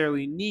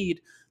necessarily need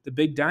the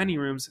big dining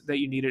rooms that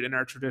you needed in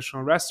our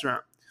traditional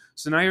restaurant.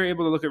 So now you're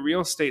able to look at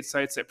real estate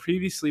sites that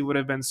previously would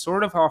have been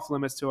sort of off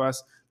limits to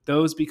us.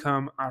 Those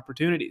become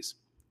opportunities.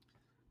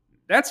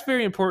 That's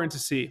very important to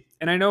see.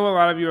 And I know a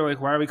lot of you are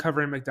like, why are we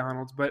covering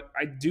McDonald's? But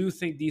I do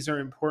think these are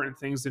important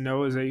things to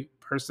know as a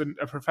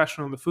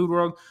professional in the food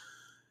world,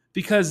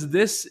 because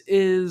this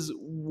is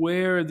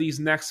where these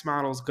next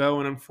models go.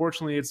 And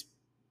unfortunately, it's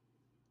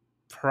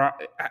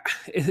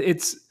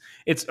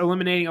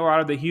eliminating a lot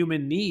of the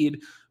human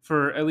need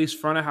for at least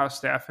front of house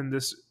staff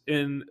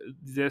in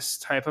this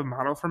type of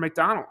model for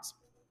McDonald's,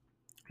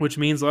 which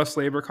means less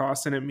labor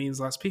costs, and it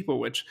means less people,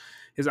 which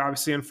is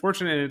obviously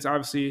unfortunate. And it's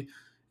obviously,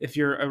 if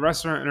you're a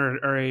restaurant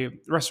or a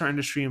restaurant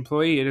industry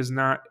employee, it is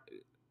not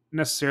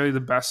necessarily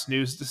the best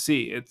news to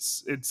see.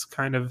 It's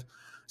kind of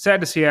sad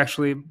to see,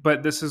 actually,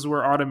 but this is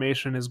where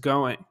automation is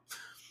going.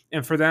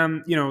 And for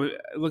them,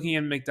 looking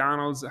at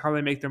McDonald's, how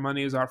they make their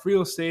money is off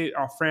real estate,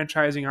 off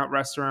franchising out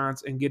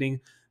restaurants, and getting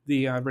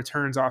the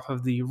returns off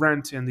of the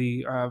rent and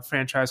the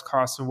franchise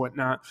costs and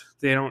whatnot.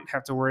 They don't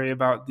have to worry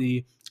about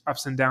the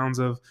ups and downs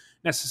of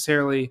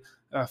necessarily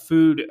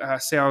food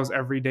sales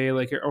every day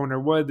like your owner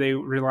would. They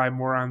rely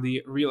more on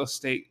the real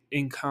estate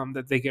income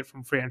that they get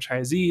from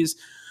franchisees.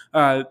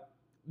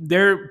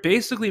 They're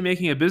basically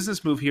making a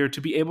business move here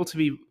to be able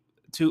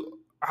to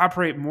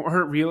operate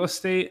more real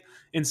estate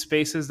in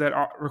spaces that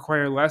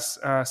require less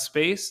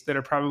space, that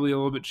are probably a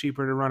little bit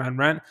cheaper to run on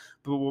rent,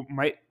 but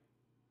might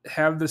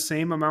have the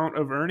same amount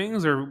of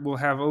earnings, or will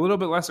have a little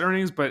bit less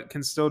earnings, but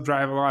can still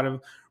drive a lot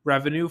of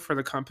revenue for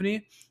the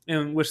company,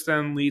 and which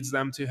then leads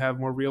them to have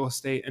more real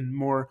estate and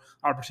more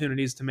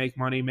opportunities to make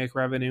money, make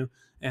revenue,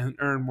 and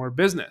earn more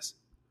business.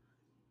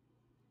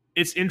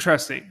 It's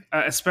interesting,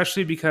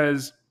 especially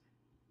because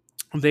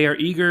they are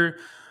eager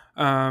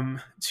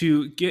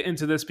to get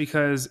into this,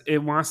 because it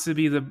wants to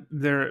be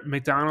their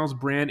McDonald's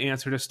brand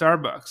answer to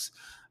Starbucks,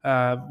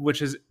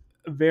 which is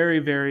very,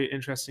 very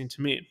interesting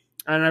to me.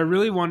 And I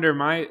really wonder,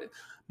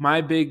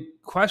 my big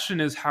question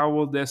is, how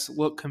will this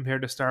look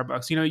compared to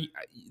Starbucks?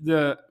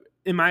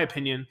 In my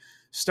opinion,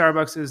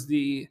 Starbucks is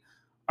the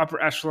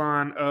upper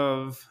echelon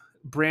of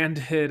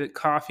branded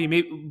coffee.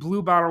 Maybe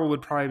Blue Bottle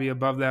would probably be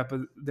above that,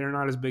 but they're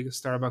not as big as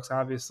Starbucks,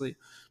 obviously.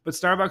 But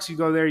Starbucks, you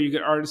go there, you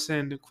get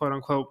artisan, quote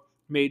unquote,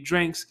 made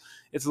drinks.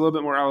 It's a little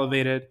bit more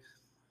elevated.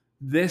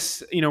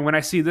 This, when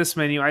I see this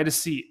menu, I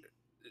just see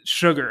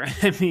sugar.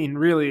 I mean,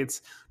 really,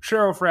 it's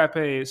churro frappe,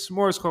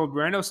 s'mores cold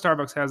brew. I know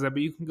Starbucks has that,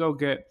 but you can go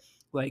get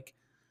like,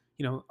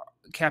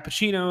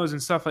 cappuccinos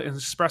and stuff like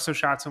espresso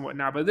shots and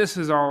whatnot. But this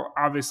is all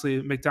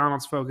obviously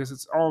McDonald's focus.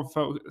 It's all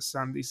focused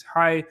on these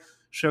high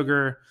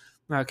sugar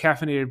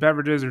caffeinated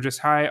beverages, or just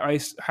high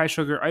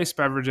sugar iced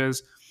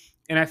beverages.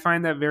 And I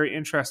find that very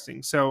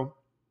interesting. So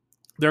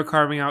they're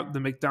carving out the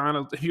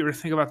McDonald's. If you were to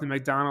think about the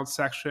McDonald's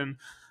section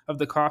of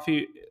the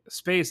coffee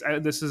space,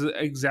 this is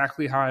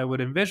exactly how I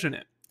would envision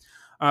it.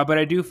 But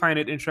I do find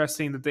it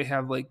interesting that they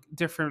have like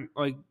different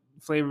like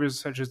flavors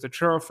such as the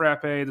churro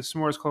frappe, the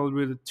s'mores cold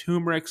brew, the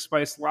turmeric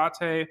spice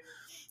latte.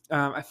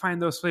 I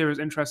find those flavors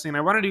interesting. And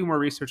I want to do more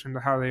research into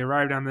how they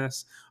arrived on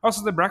this.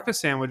 Also, the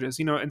breakfast sandwiches.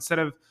 Instead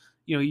of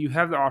you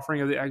have the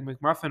offering of the Egg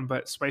McMuffin,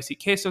 but spicy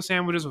queso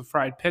sandwiches with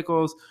fried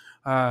pickles,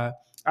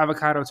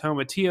 avocado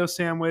tomatillo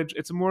sandwich.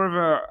 It's more of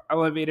a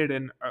elevated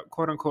and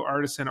quote unquote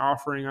artisan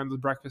offering on the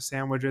breakfast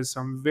sandwiches.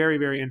 So I'm very,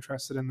 very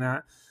interested in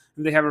that.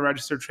 And they have a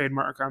registered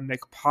trademark on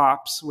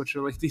McPops, which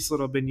are like these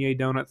little beignet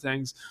donut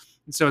things.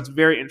 And so it's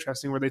very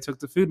interesting where they took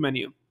the food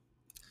menu.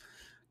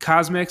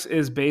 CosMc's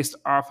is based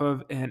off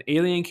of an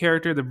Alien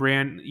character the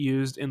brand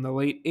used in the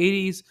late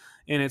 80s,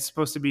 and it's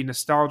supposed to be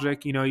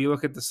nostalgic. You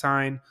look at the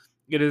sign,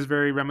 it is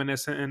very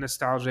reminiscent and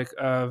nostalgic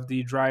of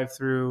the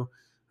drive-through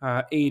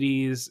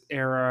 80s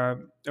era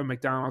of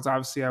McDonald's.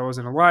 Obviously, I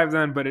wasn't alive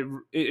then, but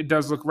it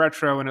does look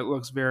retro, and it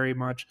looks very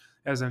much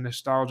as a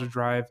nostalgia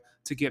drive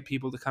to get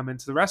people to come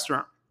into the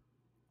restaurant.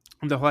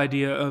 And the whole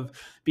idea of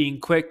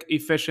being quick,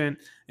 efficient,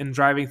 and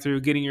driving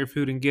through, getting your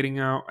food and getting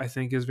out, I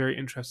think is very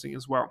interesting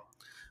as well.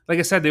 Like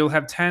I said, they will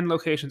have 10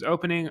 locations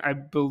opening. I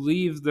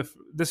believe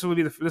this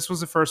was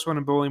the first one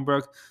in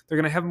Bolingbrook. They're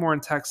going to have more in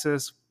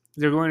Texas.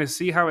 They're going to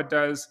see how it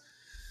does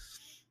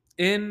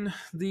in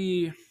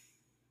the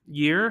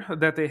year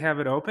that they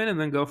have it open, and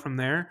then go from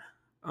there.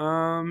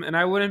 And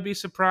I wouldn't be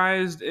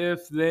surprised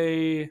if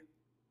they,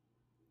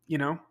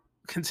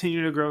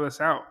 continue to grow this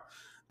out.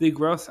 The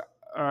growth,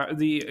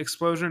 the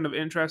explosion of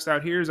interest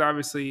out here is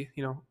obviously,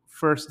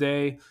 first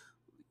day,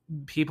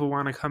 people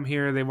want to come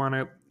here. They want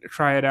to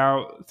try it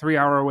out,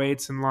 3-hour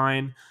waits in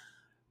line.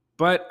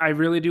 But I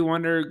really do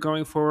wonder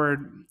going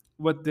forward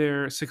what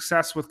their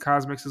success with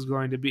CosMc's is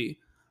going to be.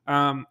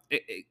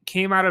 It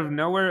came out of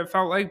nowhere, it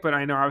felt like, but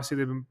I know obviously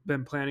they've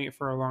been planning it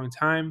for a long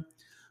time.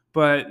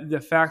 But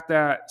the fact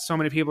that so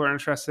many people are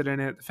interested in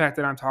it, the fact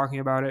that I'm talking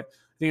about it, I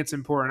think it's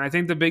important. I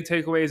think the big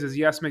takeaways is,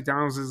 yes,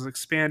 McDonald's is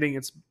expanding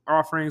its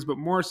offerings, but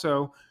more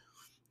so,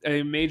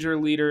 a major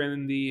leader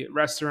in the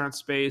restaurant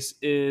space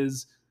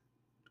is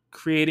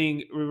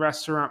creating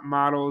restaurant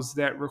models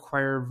that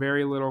require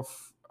very little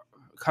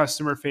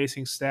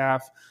customer-facing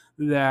staff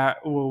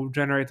that will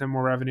generate them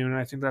more revenue, and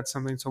I think that's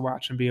something to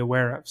watch and be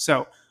aware of.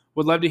 So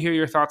would love to hear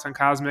your thoughts on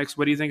CosMc's.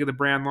 What do you think of the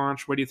brand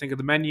launch? What do you think of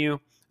the menu?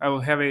 I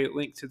will have a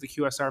link to the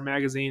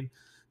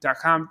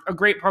QSRmagazine.com, a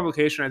great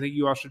publication. I think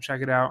you all should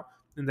check it out,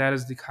 and that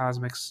is the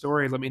CosMc's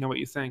story. Let me know what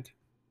you think.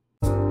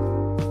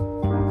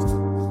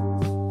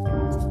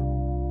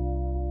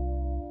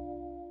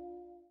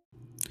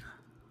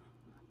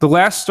 The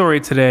last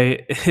story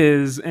today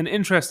is an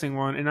interesting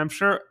one, and I'm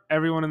sure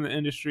everyone in the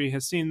industry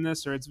has seen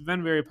this, or it's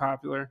been very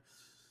popular.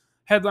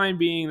 Headline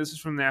being, this is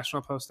from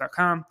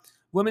nationalpost.com,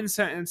 woman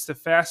sentenced to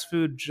fast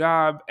food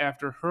job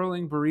after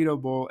hurling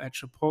burrito bowl at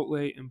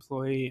Chipotle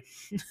employee.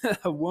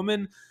 A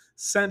woman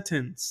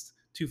sentenced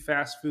to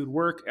fast food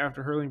work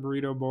after hurling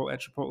burrito bowl at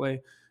Chipotle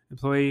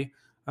employee.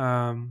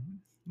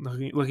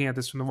 Looking at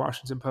this from the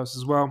Washington Post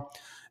as well.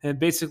 And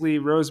basically,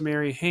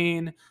 Rosemary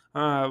Hain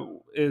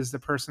is the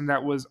person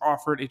that was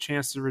offered a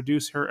chance to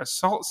reduce her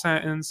assault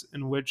sentence,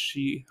 in which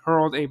she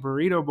hurled a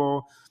burrito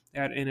bowl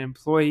at an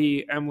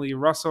employee, Emily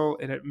Russell,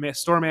 a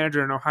store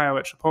manager in Ohio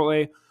at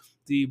Chipotle.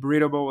 The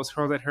burrito bowl was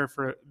hurled at her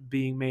for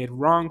being made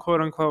wrong,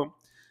 quote unquote,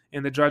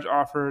 and the judge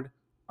offered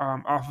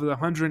off of the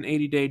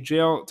 180-day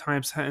jail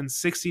time sentence,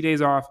 60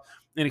 days off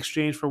in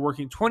exchange for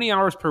working 20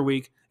 hours per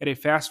week at a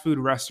fast food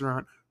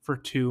restaurant for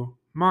 2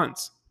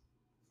 months.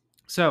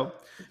 So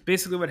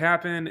basically what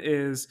happened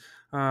is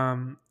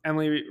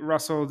Emily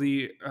Russell,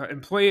 the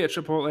employee at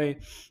Chipotle,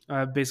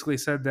 basically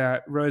said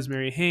that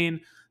Rosemary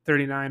Hain,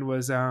 39,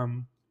 was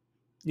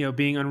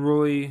being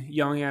unruly,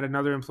 yelling at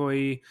another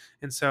employee.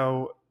 And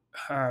so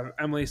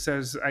Emily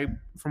says,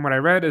 from what I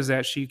read, is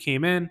that she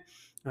came in,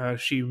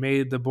 she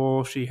made the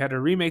bowl, she had to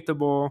remake the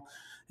bowl,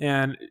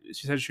 and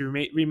she said she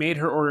remade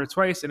her order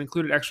twice and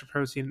included extra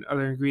protein and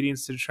other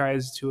ingredients to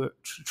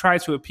try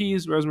to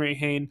appease Rosemary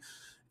Hain.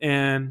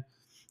 And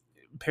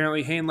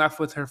apparently Hain left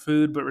with her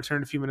food but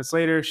returned a few minutes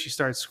later. She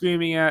started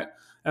screaming at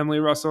Emily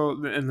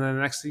Russell, and the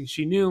next thing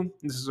she knew,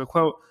 this is a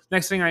quote,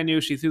 "Next thing I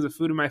knew, she threw the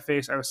food in my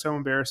face. I was so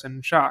embarrassed and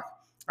in shock."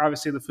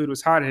 Obviously, the food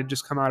was hot. It had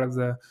just come out of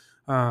the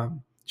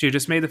She had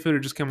just made the food, it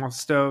just came off the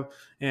stove,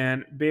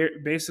 and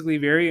basically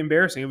very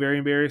embarrassing, a very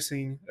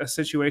embarrassing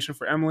situation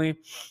for Emily,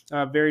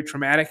 a very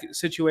traumatic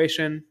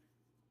situation.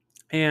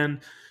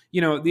 And,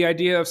 the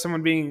idea of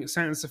someone being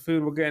sentenced to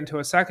food, we'll get into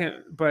a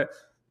second, but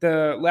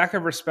the lack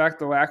of respect,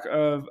 the lack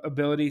of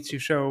ability to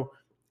show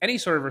any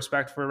sort of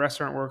respect for a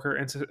restaurant worker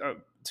and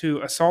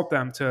to assault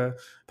them, to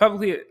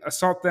publicly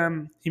assault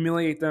them,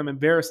 humiliate them,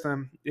 embarrass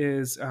them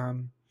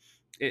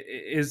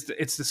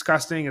it's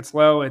disgusting. It's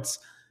low. It's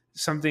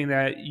something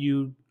that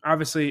you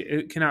obviously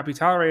it cannot be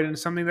tolerated, and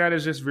something that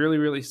is just really,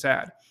 really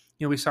sad.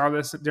 We saw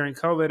this during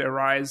COVID, a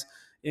rise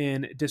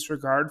in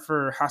disregard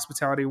for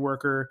hospitality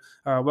worker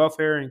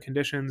welfare and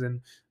conditions,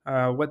 and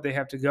what they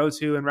have to go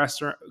through in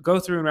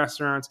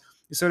restaurants.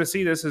 So to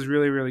see this is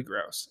really, really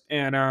gross,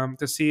 and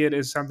to see it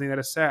is something that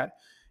is sad.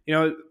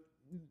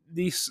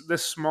 This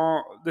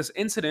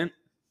incident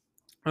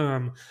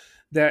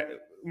that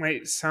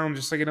might sound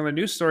just like another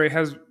news story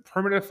has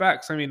permanent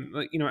effects. I mean,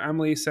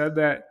 Emily said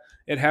that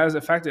it has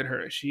affected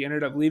her. She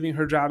ended up leaving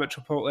her job at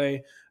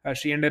Chipotle.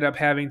 She ended up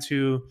having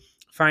to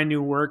find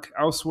new work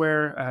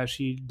elsewhere.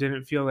 She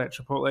didn't feel that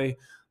Chipotle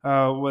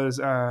was,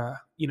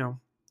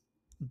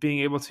 being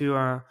able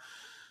to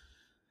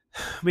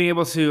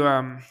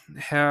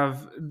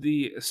have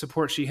the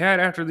support she had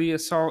after the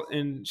assault,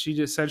 and she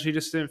just said she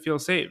just didn't feel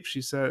safe.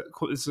 She said,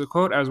 this is a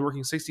quote, "I was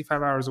working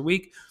 65 hours a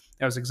week.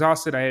 I was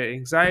exhausted. I had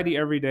anxiety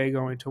every day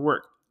going to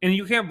work." And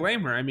you can't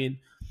blame her. I mean,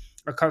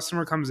 a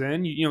customer comes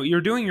in,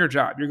 you're doing your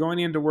job. You're going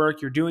into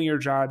work. You're doing your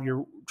job.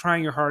 You're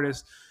trying your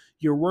hardest.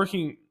 You're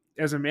working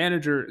as a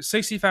manager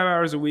 65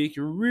 hours a week.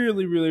 You're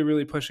really, really,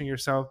 really pushing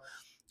yourself.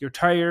 You're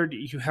tired.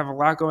 You have a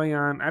lot going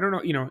on. I don't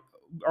know,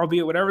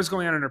 albeit whatever's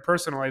going on in her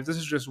personal life, this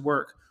is just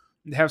work.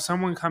 To have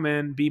someone come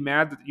in, be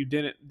mad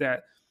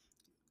that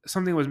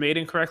something was made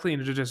incorrectly,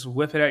 and to just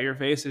whip it at your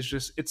face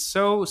it's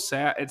so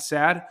sad. It's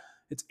sad.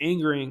 It's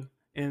angering.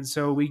 And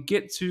so we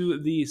get to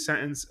the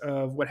sentence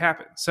of what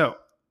happened. So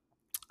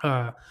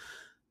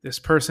this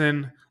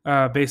person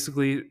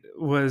basically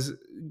was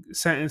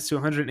sentenced to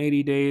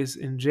 180 days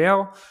in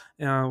jail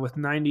with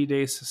 90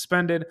 days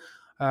suspended.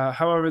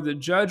 However, the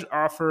judge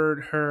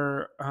offered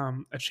her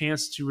a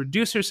chance to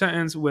reduce her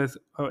sentence with,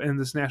 in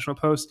this National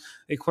Post,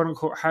 a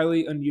quote-unquote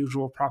highly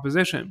unusual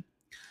proposition.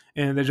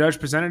 And the judge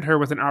presented her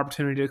with an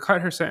opportunity to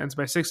cut her sentence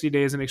by 60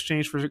 days in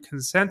exchange for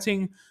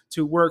consenting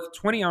to work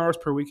 20 hours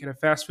per week at a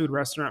fast food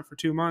restaurant for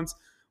 2 months,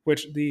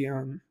 which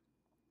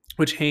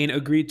Hain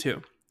agreed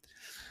to.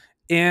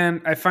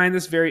 And I find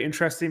this very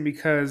interesting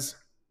because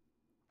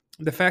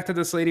the fact that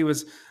this lady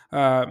was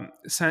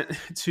sent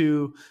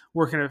to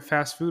work in a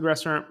fast food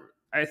restaurant,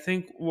 I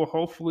think will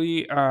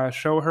hopefully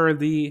show her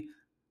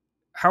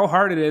how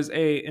hard it is,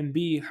 A, and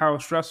B, how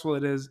stressful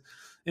it is,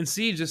 and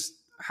C, just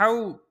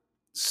how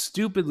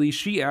stupidly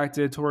she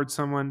acted towards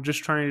someone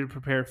just trying to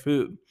prepare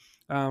food.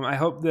 I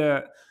hope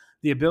that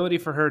the ability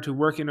for her to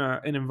work in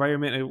an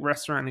environment, a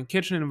restaurant and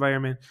kitchen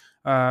environment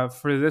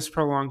for this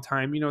prolonged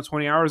time,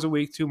 20 hours a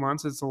week, 2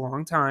 months, it's a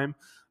long time.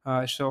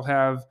 She'll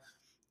have,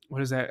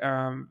 what is that?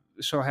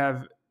 She'll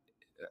have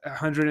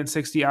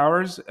 160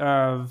 hours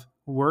of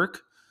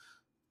work,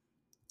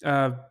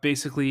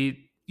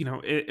 basically,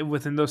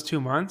 within those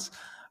 2 months.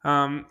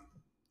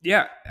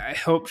 I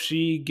hope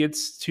she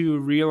gets to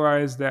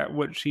realize that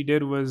what she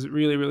did was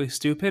really, really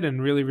stupid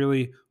and really,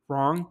 really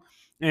wrong.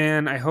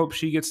 And I hope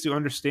she gets to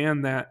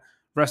understand that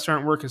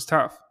restaurant work is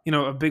tough.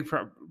 A big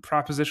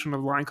proposition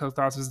of Line Cook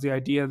Thoughts is the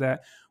idea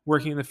that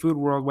working in the food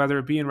world, whether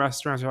it be in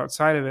restaurants or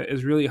outside of it,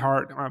 is really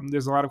hard.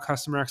 There's a lot of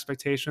customer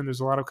expectation. There's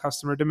a lot of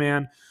customer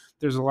demand.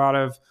 There's a lot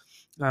of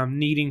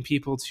needing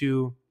people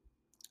to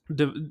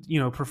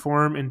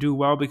perform and do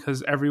well,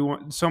 because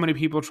so many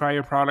people try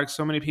your products,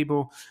 so many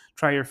people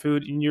try your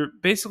food, and you're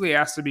basically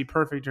asked to be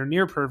perfect or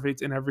near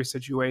perfect in every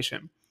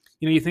situation.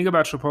 You think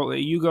about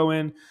Chipotle, you go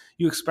in,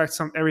 you expect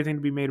everything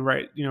to be made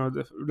right.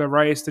 The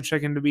rice, the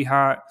chicken to be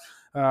hot,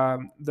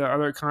 the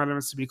other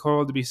condiments to be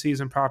cold, to be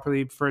seasoned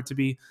properly, for it to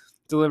be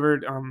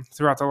delivered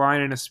throughout the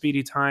line in a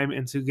speedy time,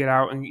 and to get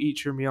out and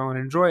eat your meal and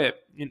enjoy it,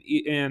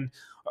 and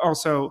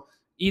also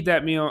eat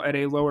that meal at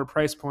a lower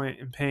price point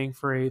and paying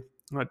for a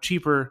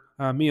cheaper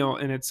meal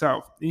in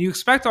itself. And you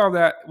expect all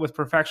that with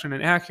perfection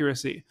and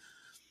accuracy.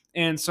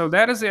 And so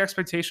that is the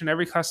expectation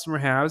every customer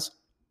has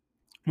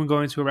when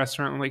going to a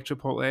restaurant like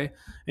Chipotle.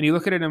 And you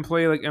look at an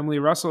employee like Emily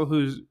Russell,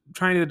 who's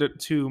trying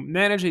to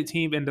manage a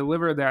team and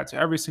deliver that to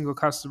every single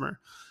customer.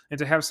 And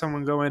to have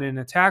someone go in and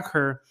attack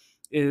her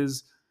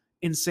is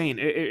insane.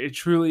 It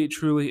truly,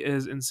 truly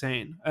is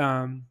insane.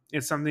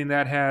 It's something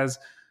that has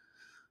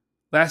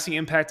lasting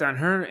impact on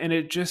her, and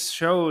it just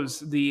shows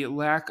the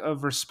lack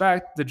of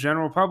respect the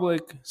general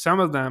public, some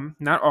of them,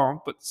 not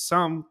all, but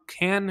some,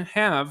 can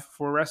have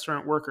for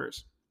restaurant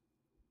workers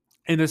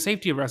and the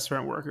safety of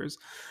restaurant workers,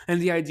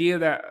 and the idea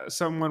that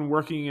someone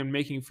working and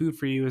making food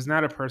for you is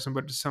not a person,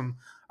 but just some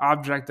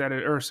object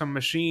or some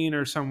machine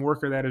or some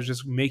worker that is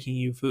just making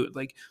you food.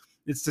 Like,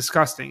 it's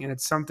disgusting, and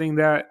it's something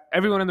that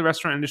everyone in the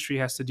restaurant industry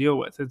has to deal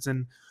with.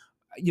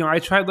 I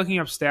tried looking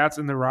up stats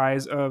in the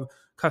rise of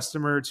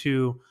customer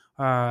to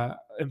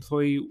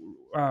employee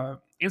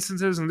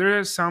instances, and there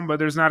is some, but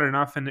there's not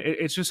enough, and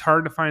it's just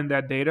hard to find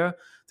that data.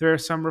 There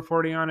is some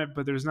reporting on it,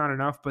 but there's not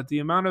enough. But the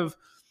amount of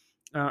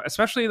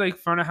especially like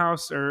front of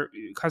house or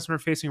customer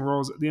facing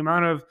roles, the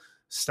amount of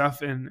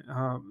stuff and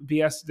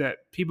BS that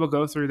people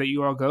go through, that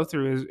you all go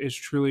through, is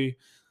truly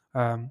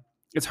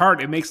it's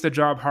hard. It makes the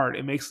job hard.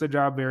 It makes the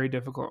job very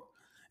difficult.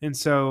 And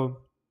so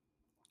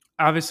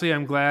obviously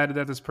I'm glad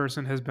that this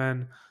person has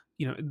been,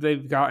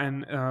 they've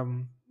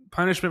gotten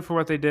punishment for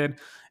what they did.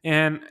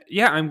 And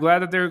yeah, I'm glad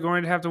that they're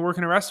going to have to work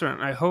in a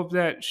restaurant. I hope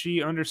that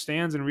she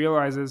understands and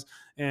realizes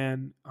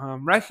and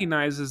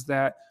recognizes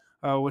that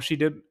what she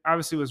did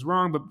obviously was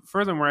wrong. But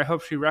furthermore, I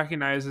hope she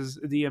recognizes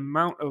the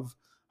amount of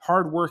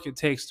hard work it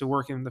takes to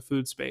work in the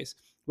food space,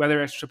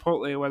 whether it's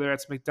Chipotle, whether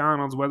it's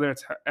McDonald's, whether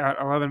it's at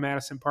 11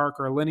 Madison Park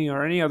or Alinea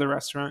or any other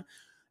restaurant.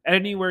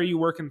 Anywhere you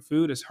work in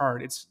food is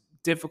hard. It's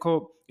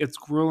difficult. It's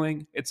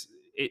grueling. It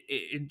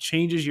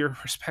changes your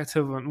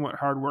perspective on what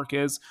hard work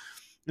is.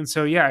 And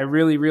so, yeah, I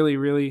really, really,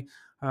 really,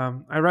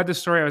 I read this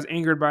story. I was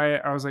angered by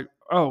it. I was like,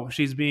 oh,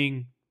 she's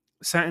being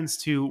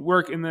sentenced to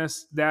work in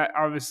this. That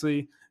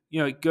obviously,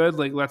 good.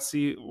 Like, let's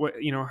see what,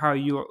 how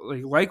you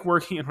like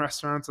working in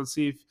restaurants. Let's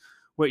see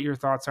what your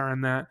thoughts are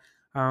on that.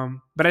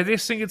 But I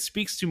just think it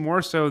speaks to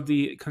more so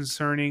the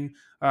concerning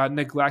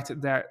neglect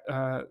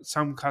that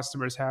some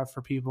customers have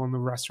for people in the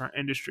restaurant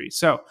industry.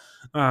 So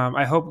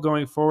I hope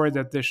going forward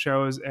that this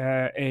shows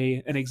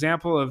an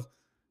example of,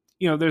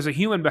 there's a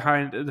human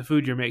behind the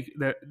food you're making,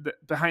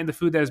 behind the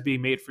food that is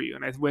being made for you.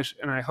 And I wish,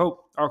 and I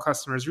hope all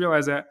customers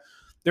realize that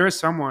there is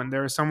someone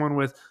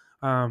with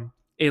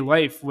a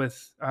life,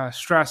 with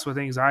stress, with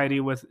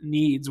anxiety, with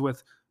needs,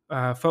 with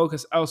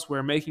focus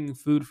elsewhere, making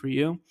food for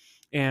you.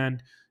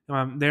 And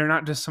they're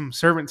not just some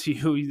servant to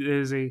you.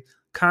 There's a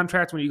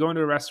contract when you go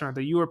into a restaurant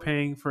that you are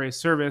paying for a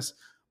service,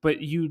 but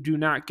you do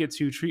not get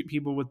to treat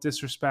people with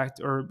disrespect,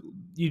 or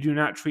you do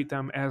not treat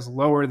them as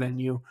lower than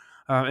you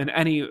in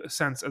any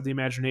sense of the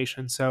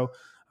imagination. So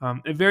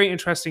a very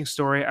interesting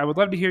story. I would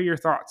love to hear your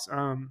thoughts.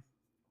 I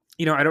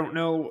don't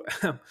know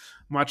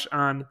much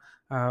on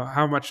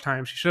how much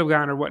time she should have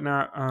gotten or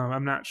whatnot.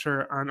 I'm not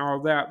sure on all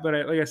that, but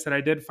like I said,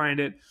 I did find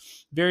it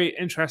very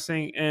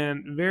interesting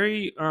and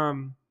very,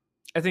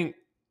 I think,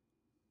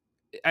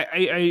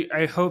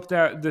 I hope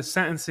that the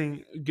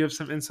sentencing gives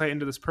some insight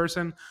into this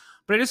person,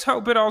 but I just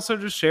hope it also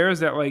just shares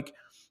that like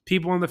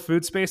people in the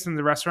food space and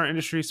the restaurant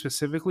industry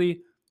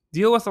specifically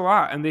deal with a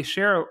lot, and they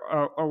share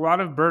a lot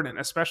of burden,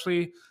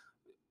 especially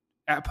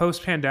at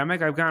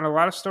post-pandemic. I've gotten a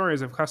lot of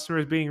stories of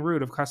customers being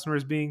rude, of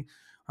customers being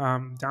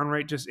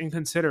downright just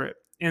inconsiderate,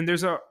 and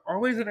there's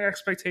always an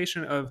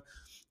expectation of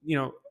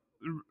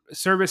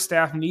service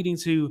staff needing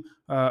to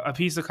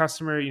appease the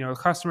customer. The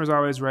customer is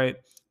always right,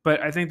 but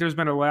I think there's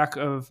been a lack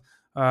of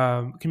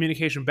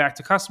communication back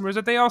to customers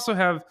that they also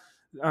have.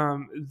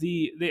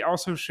 They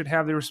also should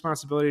have the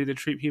responsibility to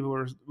treat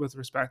people with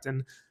respect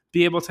and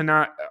be able to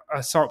not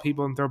assault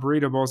people and throw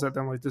burrito bowls at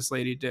them like this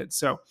lady did.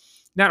 So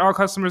not all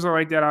customers are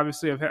like that.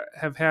 Obviously,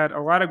 have had a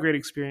lot of great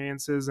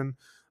experiences, and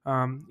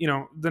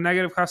the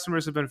negative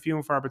customers have been few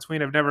and far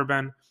between. I've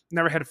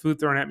never had food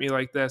thrown at me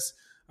like this.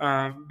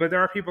 But there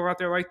are people out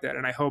there like that,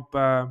 and I hope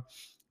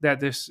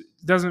that this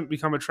doesn't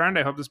become a trend.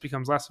 I hope this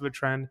becomes less of a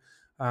trend,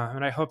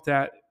 and I hope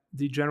that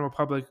the general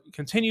public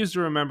continues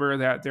to remember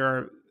that there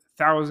are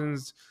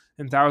thousands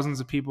and thousands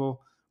of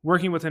people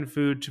working within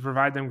food to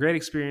provide them great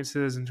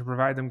experiences and to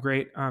provide them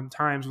great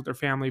times with their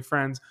family,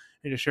 friends,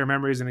 and to share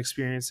memories and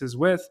experiences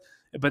with.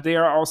 But they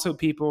are also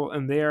people,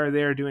 and they are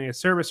there doing a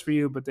service for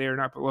you, but they are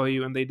not below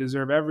you, and they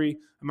deserve every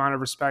amount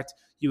of respect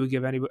you would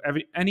give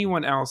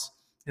anyone else.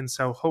 And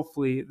so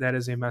hopefully that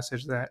is a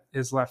message that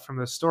is left from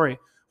this story.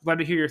 We'd love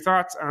to hear your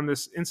thoughts on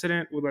this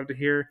incident. We'd love to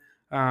hear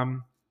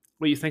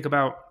what you think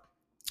about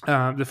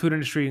the food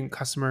industry and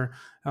customer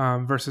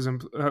versus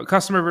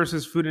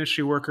food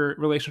industry worker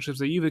relationships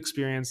that you've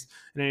experienced,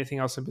 and anything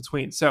else in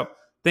between. So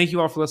thank you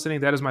all for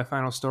listening. That is my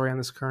final story on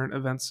this current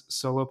events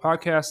solo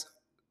podcast,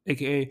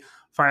 aka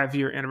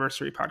 5-year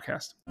anniversary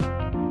podcast.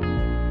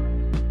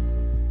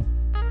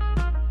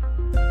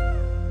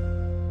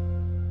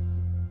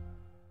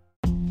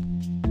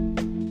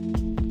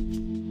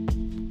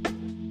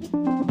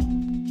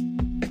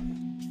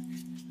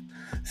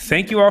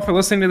 Thank you all for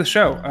listening to the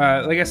show.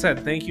 Like I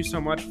said, thank you so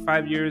much.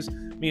 5 years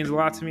means a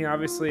lot to me.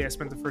 Obviously, I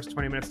spent the first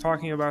 20 minutes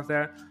talking about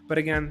that. But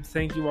again,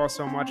 thank you all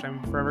so much.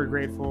 I'm forever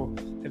grateful.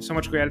 I have so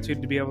much gratitude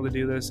to be able to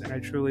do this. And I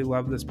truly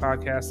love this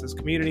podcast, this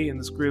community, and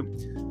this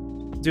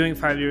group. Doing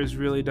 5 years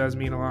really does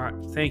mean a lot.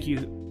 Thank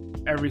you,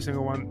 every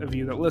single one of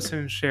you that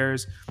listens,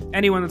 shares,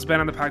 anyone that's been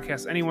on the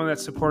podcast, anyone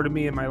that's supported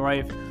me in my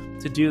life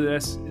to do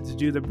this, to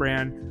do the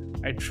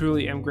brand. I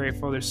truly am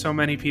grateful. There's so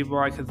many people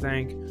I could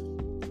thank.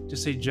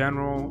 Just a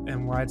general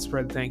and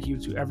widespread thank you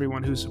to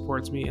everyone who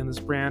supports me in this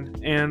brand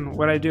and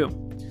what I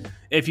do.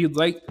 If you'd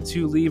like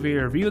to leave a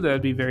review, that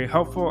would be very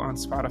helpful on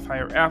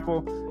Spotify or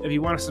Apple. If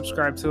you want to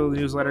subscribe to the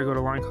newsletter, go to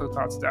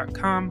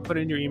linecookthoughts.com, put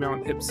in your email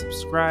and hit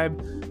subscribe.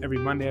 Every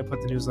Monday I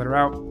put the newsletter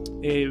out.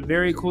 A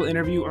very cool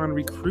interview on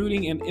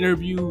recruiting and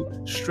interview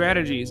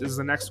strategies is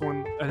the next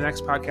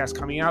podcast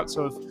coming out.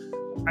 So if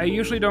I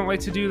usually don't like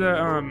to do the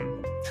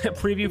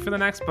preview for the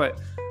next, but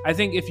I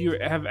think if you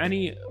have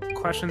any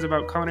questions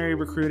about culinary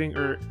recruiting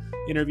or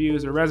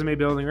interviews or resume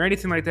building or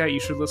anything like that, you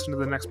should listen to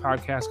the next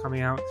podcast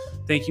coming out.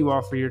 Thank you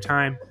all for your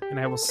time, and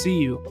I will see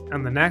you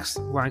on the next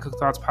Line Cook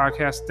Thoughts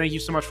podcast. Thank you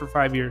so much for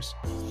 5 years.